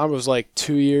am. I was like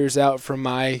 2 years out from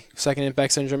my second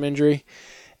impact syndrome injury,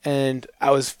 and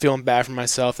I was feeling bad for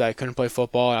myself that I couldn't play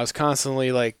football. I was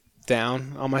constantly like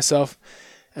down on myself,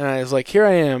 and I was like, here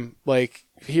I am, like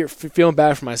here feeling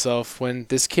bad for myself when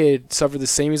this kid suffered the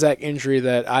same exact injury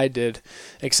that I did,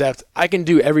 except I can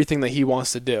do everything that he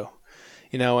wants to do,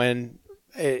 and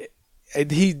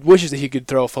he wishes that he could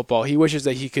throw a football. He wishes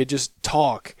that he could just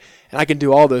talk, and I can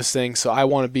do all those things. So I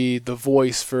want to be the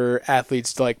voice for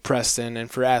athletes like Preston and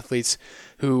for athletes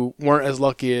who weren't as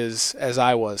lucky as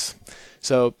I was.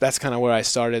 So that's kind of where I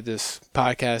started this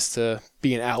podcast, to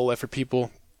be an outlet for people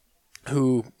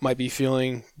who might be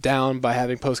feeling down by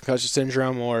having post-concussion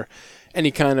syndrome or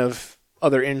any kind of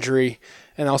other injury,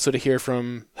 and also to hear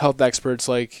from health experts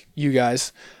like you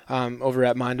guys over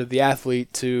at Mind of the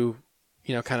Athlete to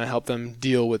kind of help them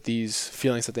deal with these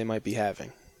feelings that they might be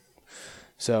having.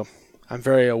 So I'm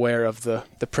very aware of the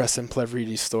Preston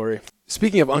Pavlidis story.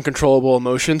 Speaking of uncontrollable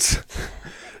emotions,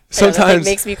 sometimes it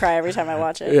makes me cry every time I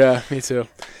watch it. Yeah, me too.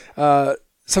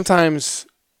 Sometimes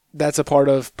that's a part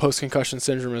of post-concussion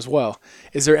syndrome as well.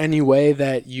 Is there any way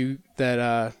that you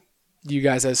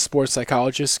guys as sports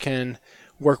psychologists can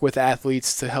work with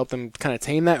athletes to help them kind of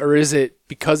tame that, or is it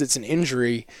because it's an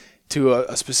injury to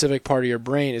a specific part of your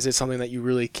brain, is it something that you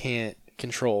really can't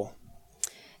control?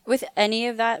 With any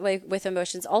of that, like with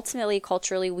emotions, ultimately,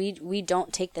 culturally, we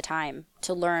don't take the time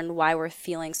to learn why we're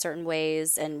feeling certain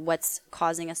ways and what's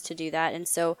causing us to do that. And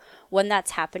so when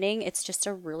that's happening, it's just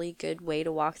a really good way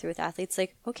to walk through with athletes.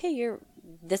 Like, okay,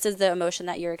 this is the emotion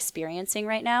that you're experiencing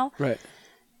right now. Right.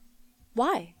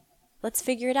 Why? Let's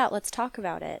figure it out. Let's talk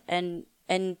about it. And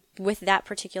with that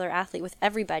particular athlete, with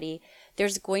everybody,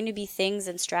 there's going to be things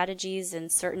and strategies and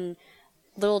certain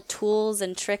little tools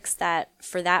and tricks that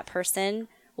for that person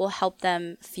will help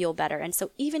them feel better. And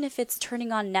so even if it's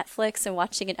turning on Netflix and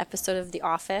watching an episode of The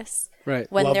Office, right?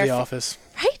 When Love The Office,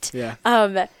 right? Yeah.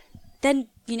 Then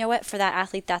you know what? For that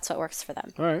athlete, that's what works for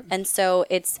them. All right. And so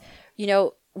it's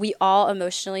we all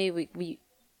emotionally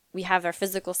we have our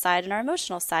physical side and our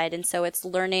emotional side, and so it's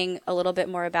learning a little bit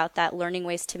more about that, learning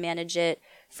ways to manage it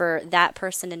for that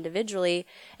person individually.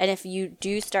 And if you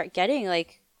do start getting a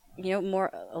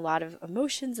lot of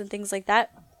emotions and things like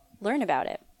that, learn about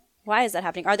it. Why is that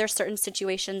happening? Are there certain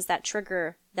situations that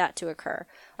trigger that to occur?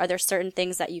 Are there certain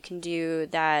things that you can do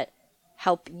that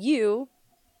help you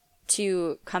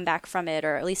to come back from it,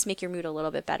 or at least make your mood a little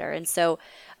bit better? And so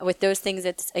with those things,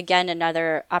 it's, again,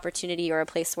 another opportunity or a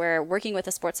place where working with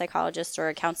a sports psychologist or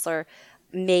a counselor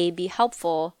may be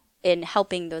helpful in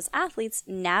helping those athletes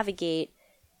navigate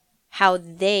how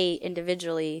they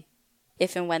individually,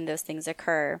 if and when those things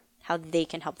occur, how they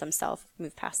can help themselves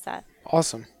move past that.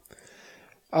 Awesome.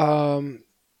 I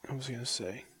was going to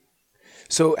say,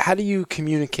 so how do you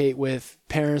communicate with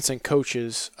parents and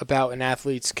coaches about an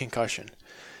athlete's concussion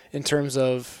in terms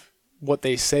of what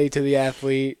they say to the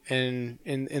athlete and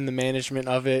in the management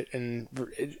of it and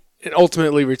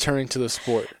ultimately returning to the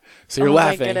sport? So you're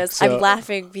laughing. Oh my goodness. So. I'm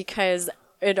laughing because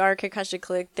in our concussion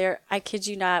clinic I kid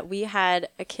you not, we had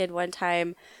a kid one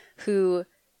time who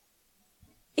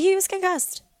he was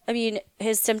concussed. I mean,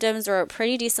 his symptoms were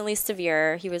pretty decently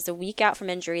severe. He was a week out from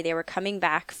injury. They were coming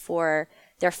back for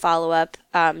their follow-up,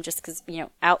 just because,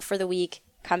 out for the week,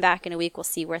 come back in a week, we'll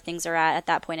see where things are at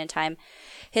that point in time.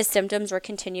 His symptoms were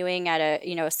continuing at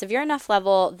a severe enough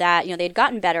level that, they'd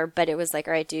gotten better, but it was like,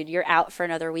 all right, dude, you're out for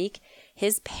another week.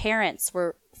 His parents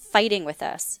were fighting with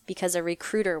us because a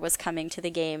recruiter was coming to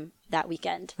the game that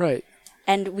weekend. Right.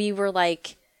 And we were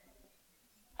like,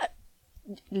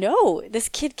 no, this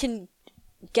kid can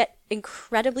get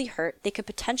incredibly hurt. They could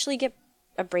potentially get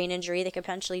a brain injury. They could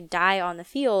potentially die on the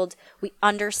field. We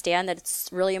understand that it's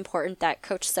really important that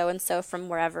coach so-and-so from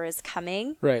wherever is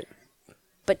coming. Right.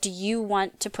 But do you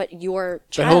want to put your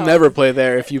But child... he'll never play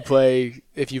there if you play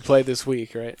this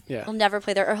week, right? Yeah. He'll never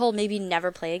play there, or he'll maybe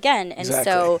never play again. And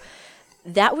Exactly. so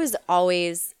that was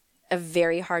always a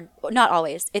very hard... Not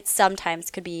always. It sometimes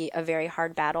could be a very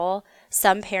hard battle.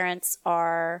 Some parents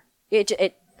are...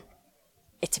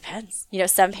 It depends.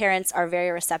 Some parents are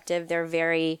very receptive. They're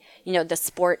very, the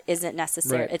sport isn't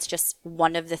necessary. Right. It's just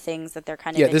one of the things that they're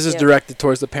kind of Yeah, this is into. directed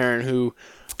towards the parent who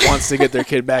wants to get their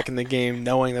kid back in the game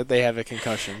knowing that they have a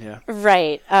concussion. Yeah.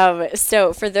 Right.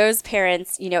 So for those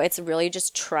parents, it's really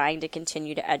just trying to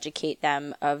continue to educate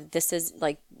them of this is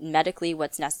like medically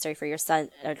what's necessary for your son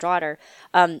or daughter.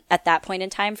 At that point in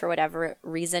time, for whatever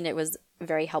reason, it was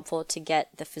very helpful to get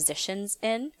the physicians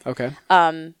in. Okay.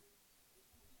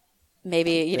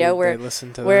 Maybe They we're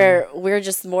listen to them. we're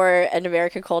just more in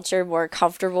American culture more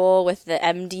comfortable with the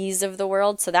MDs of the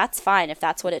world, so that's fine if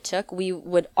that's what it took. We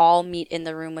would all meet in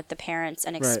the room with the parents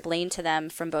and explain to them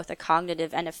from both a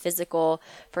cognitive and a physical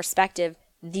perspective.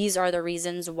 These are the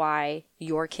reasons why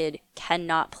your kid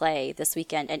cannot play this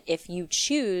weekend, and if you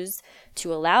choose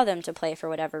to allow them to play for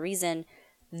whatever reason,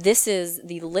 this is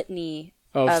the litany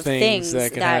of things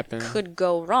that could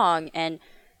go wrong. And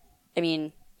I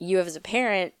mean, you as a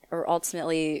parent or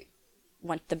ultimately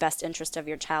want the best interest of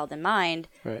your child in mind.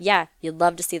 Right. Yeah, you'd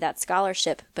love to see that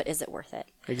scholarship, but is it worth it?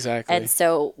 Exactly. And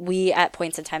so we at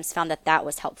points in times found that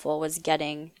was helpful, was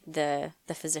getting the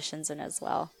physicians in as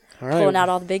well. All right. Pulling out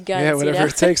all the big guns. Yeah, whatever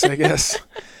it takes, I guess.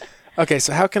 Okay,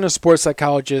 so how can a sports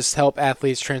psychologist help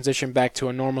athletes transition back to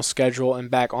a normal schedule and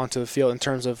back onto the field in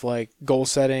terms of like goal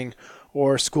setting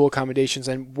or school accommodations?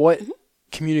 And what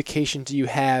communication do you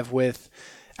have with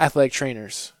athletic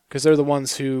trainers? Because they're the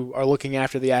ones who are looking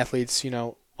after the athletes,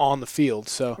 on the field.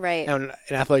 So, Right. And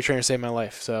an athletic trainer saved my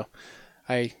life. So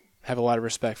I have a lot of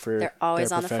respect for They're always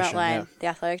their on the front profession, line. yeah. The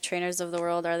athletic trainers of the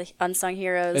world are the unsung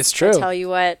heroes. It's true. I tell you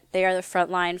what, they are the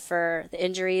front line for the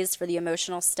injuries, for the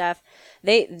emotional stuff.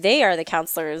 They are the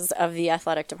counselors of the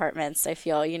athletic departments, I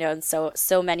feel, in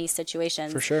so many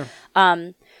situations. For sure.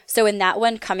 So in that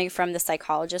one, coming from the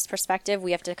psychologist perspective,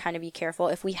 we have to kind of be careful.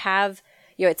 If we have,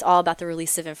 it's all about the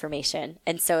release of information.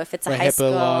 And so if it's a Right, high HIPAA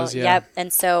school, laws, yeah. yep.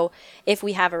 And so if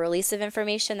we have a release of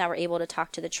information that we're able to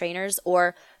talk to the trainers,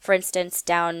 or for instance,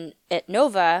 down at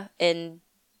Nova in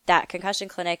that concussion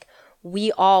clinic,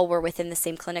 we all were within the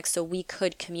same clinic, so we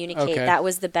could communicate. Okay. That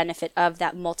was the benefit of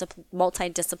that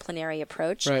multidisciplinary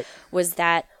approach, Right. was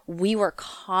that we were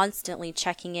constantly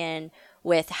checking in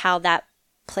with how that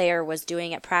player was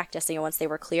doing at practice, once they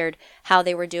were cleared, how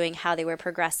they were doing, how they were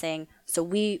progressing. So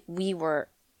we were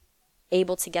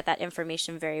able to get that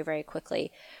information very, very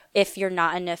quickly. If you're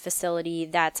not in a facility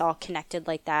that's all connected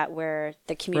like that, where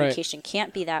the communication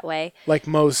can't be that way, Like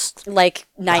most like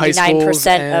high schools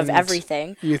 99% of and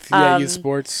everything, youth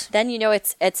sports. then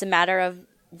it's a matter of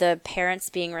the parents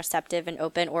being receptive and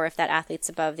open, or if that athlete's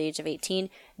above the age of 18,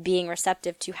 being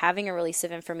receptive to having a release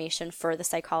of information for the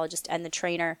psychologist and the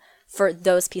trainer for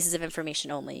those pieces of information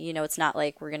only. It's not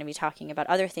like we're going to be talking about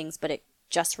other things, but it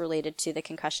just related to the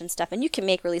concussion stuff. And you can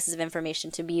make releases of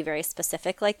information to be very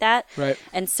specific like that. Right.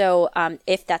 And so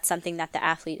if that's something that the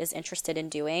athlete is interested in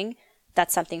doing,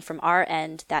 that's something from our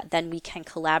end that then we can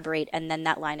collaborate, and then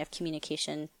that line of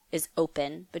communication is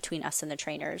open between us and the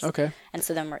trainers. Okay. And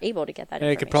so then we're able to get that And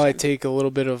information. it could probably take a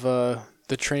little bit of the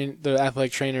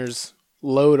athletic trainers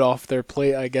load off their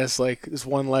plate, I guess. Like, it's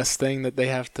one less thing that they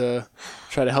have to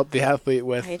try to help the athlete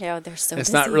with. I know, they're so It's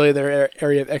busy. not really their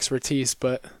area of expertise,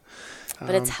 but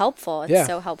it's helpful. It's yeah.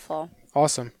 so helpful.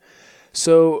 awesome.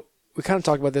 So we kind of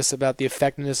talked about this, about the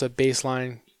effectiveness of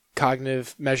baseline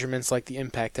cognitive measurements like the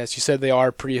impact test. You said they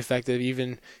are pretty effective,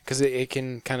 even because it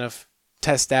can kind of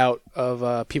test out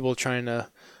of people trying to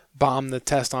bomb the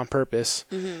test on purpose.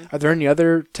 Mm-hmm. Are there any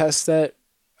other tests that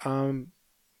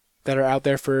that are out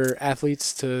there for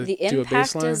athletes to The do a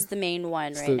impact baseline? is the main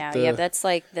one right the- now. the Yeah, that's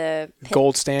like the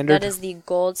Gold standard? That is the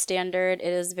gold standard.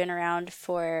 It has been around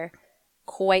for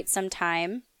quite some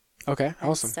time. Okay, And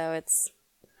awesome. So it's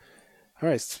All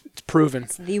right, it's proven.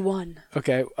 the one.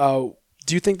 Okay.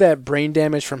 Do you think that brain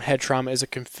damage from head trauma is a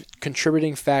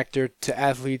contributing factor to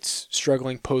athletes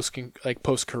struggling post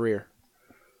career,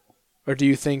 or do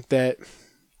you think that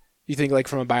like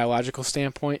from a biological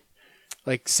standpoint,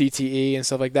 like CTE and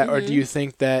stuff like that, or do you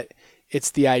think that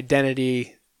it's the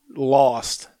identity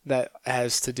lost that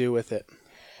has to do with it?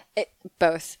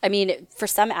 Both. I mean, for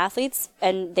some athletes,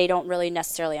 and they don't really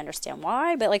necessarily understand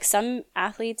why, but like some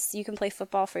athletes, you can play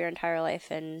football for your entire life,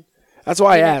 and That's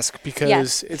why I Yeah. ask,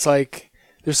 because it's like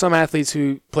there's some athletes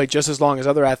who play just as long as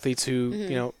other athletes who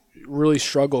really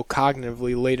struggle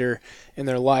cognitively later in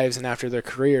their lives and after their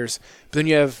careers. But then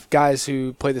you have guys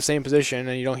who play the same position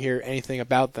and you don't hear anything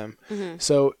about them.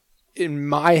 So in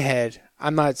my head,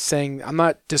 I'm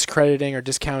not discrediting or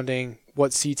discounting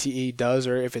what CTE does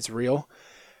or if it's real,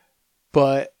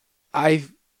 but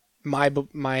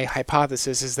my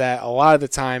hypothesis is that a lot of the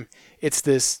time it's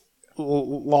this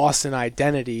loss in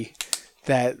identity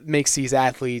that makes these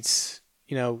athletes,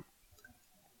 go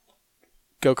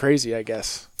crazy, I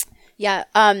guess. Yeah.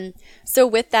 So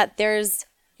with that, there's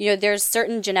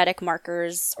certain genetic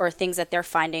markers or things that they're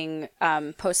finding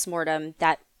post-mortem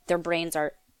that their brains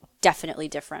are definitely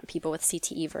different, people with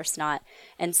CTE versus not.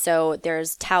 And so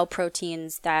there's tau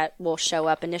proteins that will show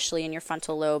up initially in your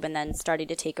frontal lobe and then starting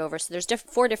to take over. So there's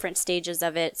 4 different stages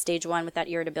of it. Stage 1 with that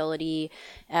irritability,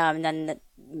 and then that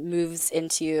moves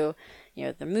into,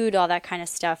 the mood, all that kind of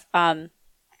stuff.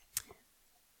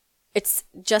 It's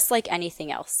just like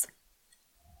anything else.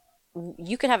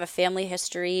 You could have a family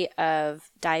history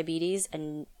of diabetes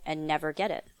and never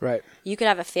get it. Right. You could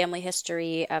have a family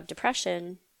history of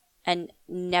depression and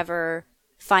never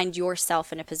find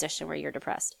yourself in a position where you're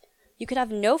depressed. You could have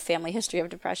no family history of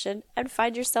depression and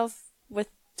find yourself with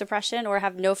depression, or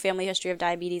have no family history of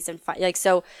diabetes and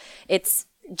so it's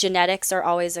genetics are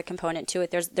always a component to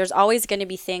it. There's always going to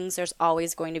be things, there's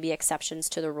always going to be exceptions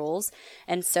to the rules.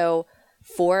 And so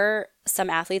for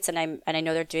some athletes, and I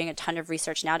know they're doing a ton of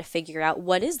research now to figure out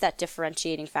what is that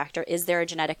differentiating factor. Is there a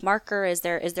genetic marker? Is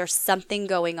there something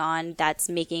going on that's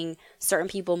making certain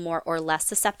people more or less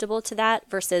susceptible to that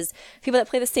versus people that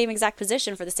play the same exact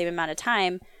position for the same amount of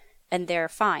time and they're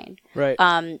fine. Right.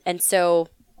 And so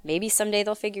maybe someday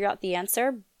they'll figure out the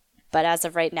answer, but as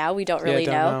of right now, we don't really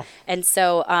know. And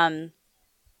so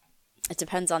it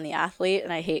depends on the athlete,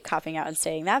 and I hate copping out and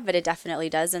saying that, but it definitely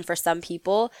does. And for some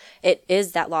people, it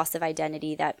is that loss of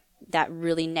identity that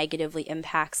really negatively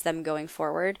impacts them going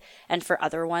forward. And for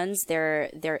other ones,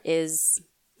 there is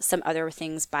some other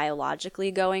things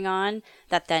biologically going on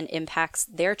that then impacts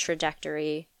their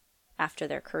trajectory after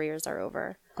their careers are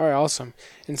over. All right, awesome.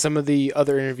 In some of the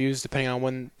other interviews, depending on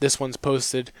when this one's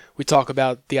posted, we talk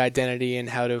about the identity and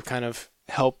how to kind of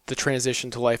help the transition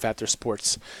to life after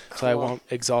sports. Cool. So I won't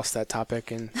exhaust that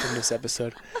topic in this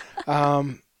episode.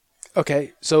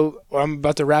 Okay, so I'm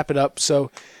about to wrap it up. So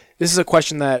this is a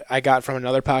question that I got from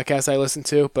another podcast I listened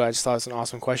to, but I just thought it was an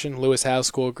awesome question. Lewis Howes,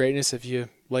 School of Greatness. If you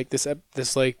like this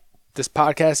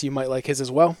podcast, you might like his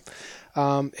as well.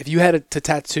 If you had to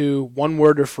tattoo one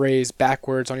word or phrase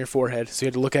backwards on your forehead, so you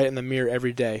had to look at it in the mirror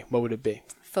every day, what would it be?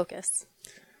 Focus.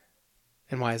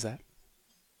 And why is that?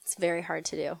 It's very hard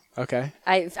to do. Okay.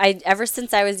 I ever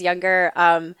since I was younger,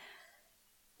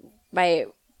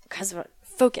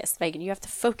 focus, Megan, you have to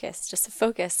focus, just to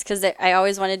focus. Because I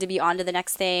always wanted to be on to the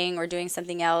next thing or doing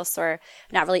something else, or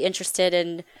not really interested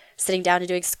in sitting down and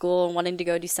doing school and wanting to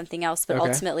go do something else. But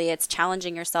ultimately, it's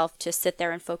challenging yourself to sit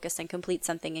there and focus and complete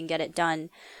something and get it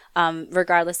done,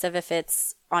 regardless of if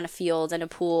it's on a field, in a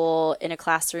pool, in a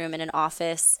classroom, in an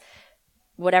office.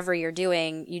 Whatever you're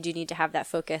doing, you do need to have that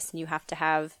focus, and you have to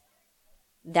have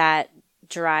that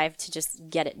drive to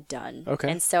just get it done. Okay.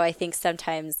 And so I think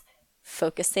sometimes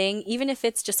focusing, even if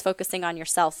it's just focusing on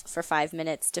yourself for 5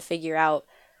 minutes to figure out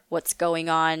what's going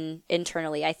on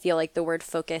internally, I feel like the word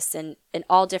focus in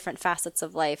all different facets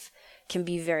of life can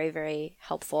be very, very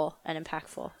helpful and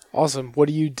impactful. Awesome. What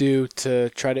do you do to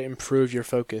try to improve your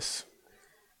focus?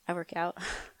 I work out.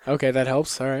 Okay, that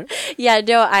helps. All right. Yeah,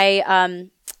 no,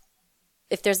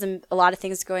 if there's a lot of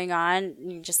things going on,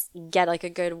 you just get like a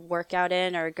good workout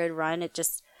in or a good run. It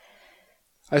just...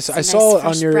 I saw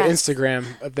on your Instagram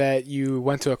that you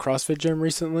went to a CrossFit gym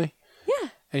recently. Yeah.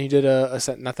 And you did a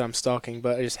set, not that I'm stalking,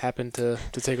 but I just happened to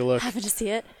take a look. Happened to see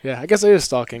it? Yeah, I guess I is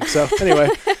stalking. So anyway,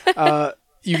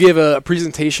 you gave a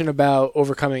presentation about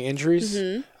overcoming injuries.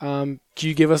 Mm-hmm. Can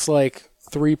you give us like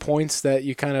 3 points that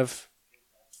you kind of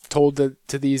told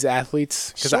to these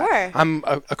athletes? Because sure. I'm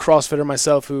a CrossFitter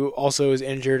myself who also is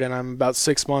injured, and I'm about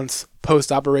 6 months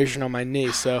post-operation on my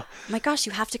knee. So, oh my gosh,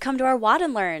 you have to come to our WOD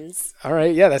and Learns. All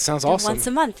right, yeah, that sounds awesome. Once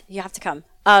a month, you have to come.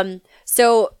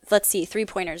 So let's see, 3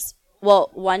 pointers. Well,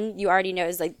 one you already know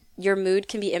is like your mood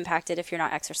can be impacted if you're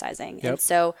not exercising. Yep. And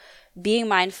so being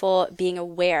mindful, being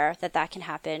aware that can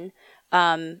happen.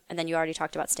 And then you already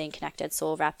talked about staying connected, so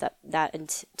we'll wrap that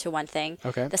into one thing.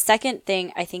 Okay. The second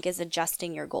thing I think is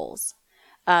adjusting your goals.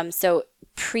 So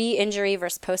pre-injury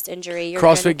versus post-injury.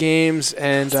 CrossFit Games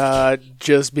and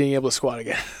just being able to squat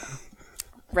again.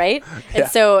 Right? Yeah.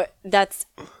 And so that's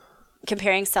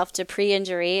comparing self to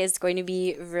pre-injury is going to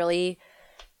be really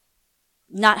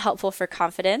not helpful for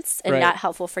confidence and right. not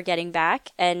helpful for getting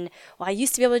back. And, well, I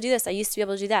used to be able to do this. I used to be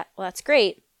able to do that. Well, that's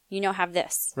great. have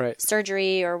this Right.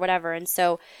 surgery or whatever. And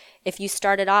so if you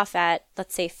started off at,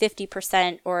 let's say,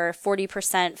 50% or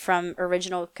 40% from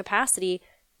original capacity,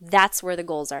 that's where the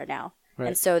goals are now. Right.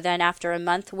 And so then after a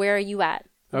month, where are you at?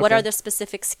 What Okay. are the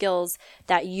specific skills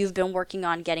that you've been working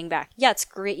on getting back? Yeah, it's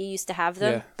great you used to have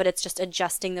them, Yeah. but it's just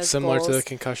adjusting those Similar goals. to the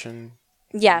concussion.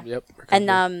 Yeah. Yep.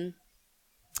 And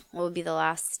what would be the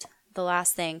last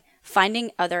thing?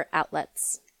 Finding other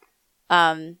outlets.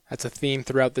 That's a theme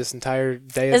throughout this entire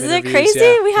day of Isn't it interviews. crazy?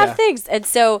 Yeah. We have Yeah. things. And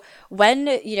so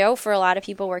when, for a lot of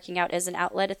people, working out is an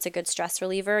outlet. It's a good stress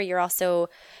reliever. You're also,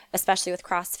 especially with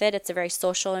CrossFit, it's a very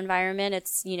social environment.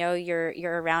 It's,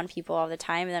 you're around people all the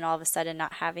time, and then all of a sudden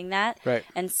not having that. Right.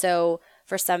 And so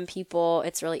for some people,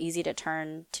 it's really easy to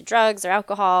turn to drugs or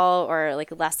alcohol or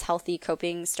like less healthy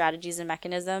coping strategies and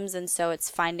mechanisms. And so it's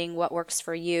finding what works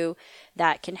for you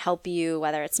that can help you,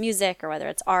 whether it's music or whether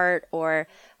it's art or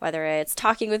whether it's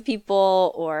talking with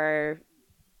people or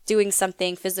doing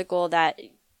something physical that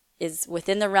is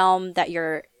within the realm that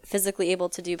you're physically able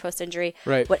to do post-injury.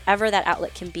 Right. Whatever that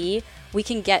outlet can be, we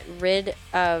can get rid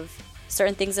of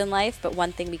certain things in life, but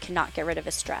one thing we cannot get rid of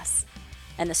is stress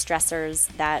and the stressors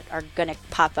that are going to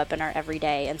pop up in our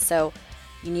everyday. And so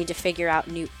you need to figure out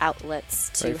new outlets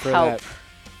to Right, for help. that.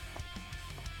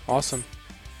 Awesome.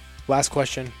 Last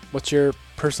question. What's your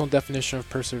personal definition of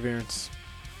perseverance?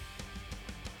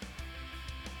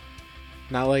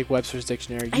 Not like Webster's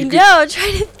dictionary. I know, I'm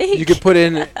trying to think. You could put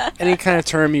in any kind of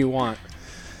term you want,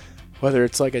 whether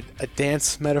it's like a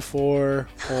dance metaphor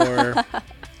or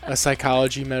a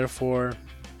psychology metaphor.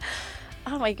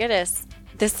 Oh my goodness.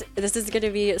 This is going to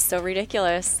be so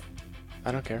ridiculous.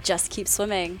 I don't care. Just keep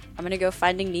swimming. I'm going to go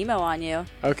Finding Nemo on you.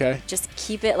 Okay. Just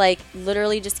keep it,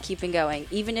 literally just keeping going.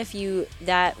 Even if you,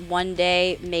 that one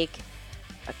day, make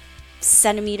a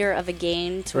centimeter of a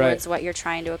gain towards what you're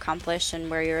trying to accomplish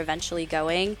and where you're eventually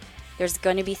going, there's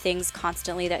going to be things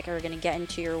constantly that are going to get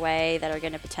into your way that are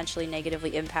going to potentially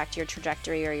negatively impact your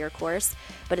trajectory or your course.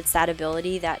 But it's that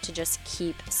ability to just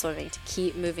keep swimming, to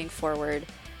keep moving forward,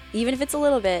 even if it's a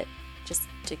little bit, just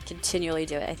to continually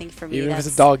do it. I think for me, Even if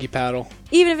it's a doggy paddle.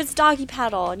 Even if it's doggy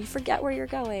paddle and you forget where you're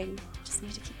going, just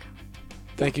need to keep going.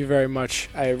 Thank you very much.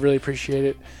 I really appreciate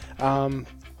it.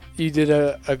 You did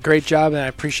a great job, and I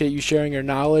appreciate you sharing your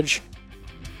knowledge.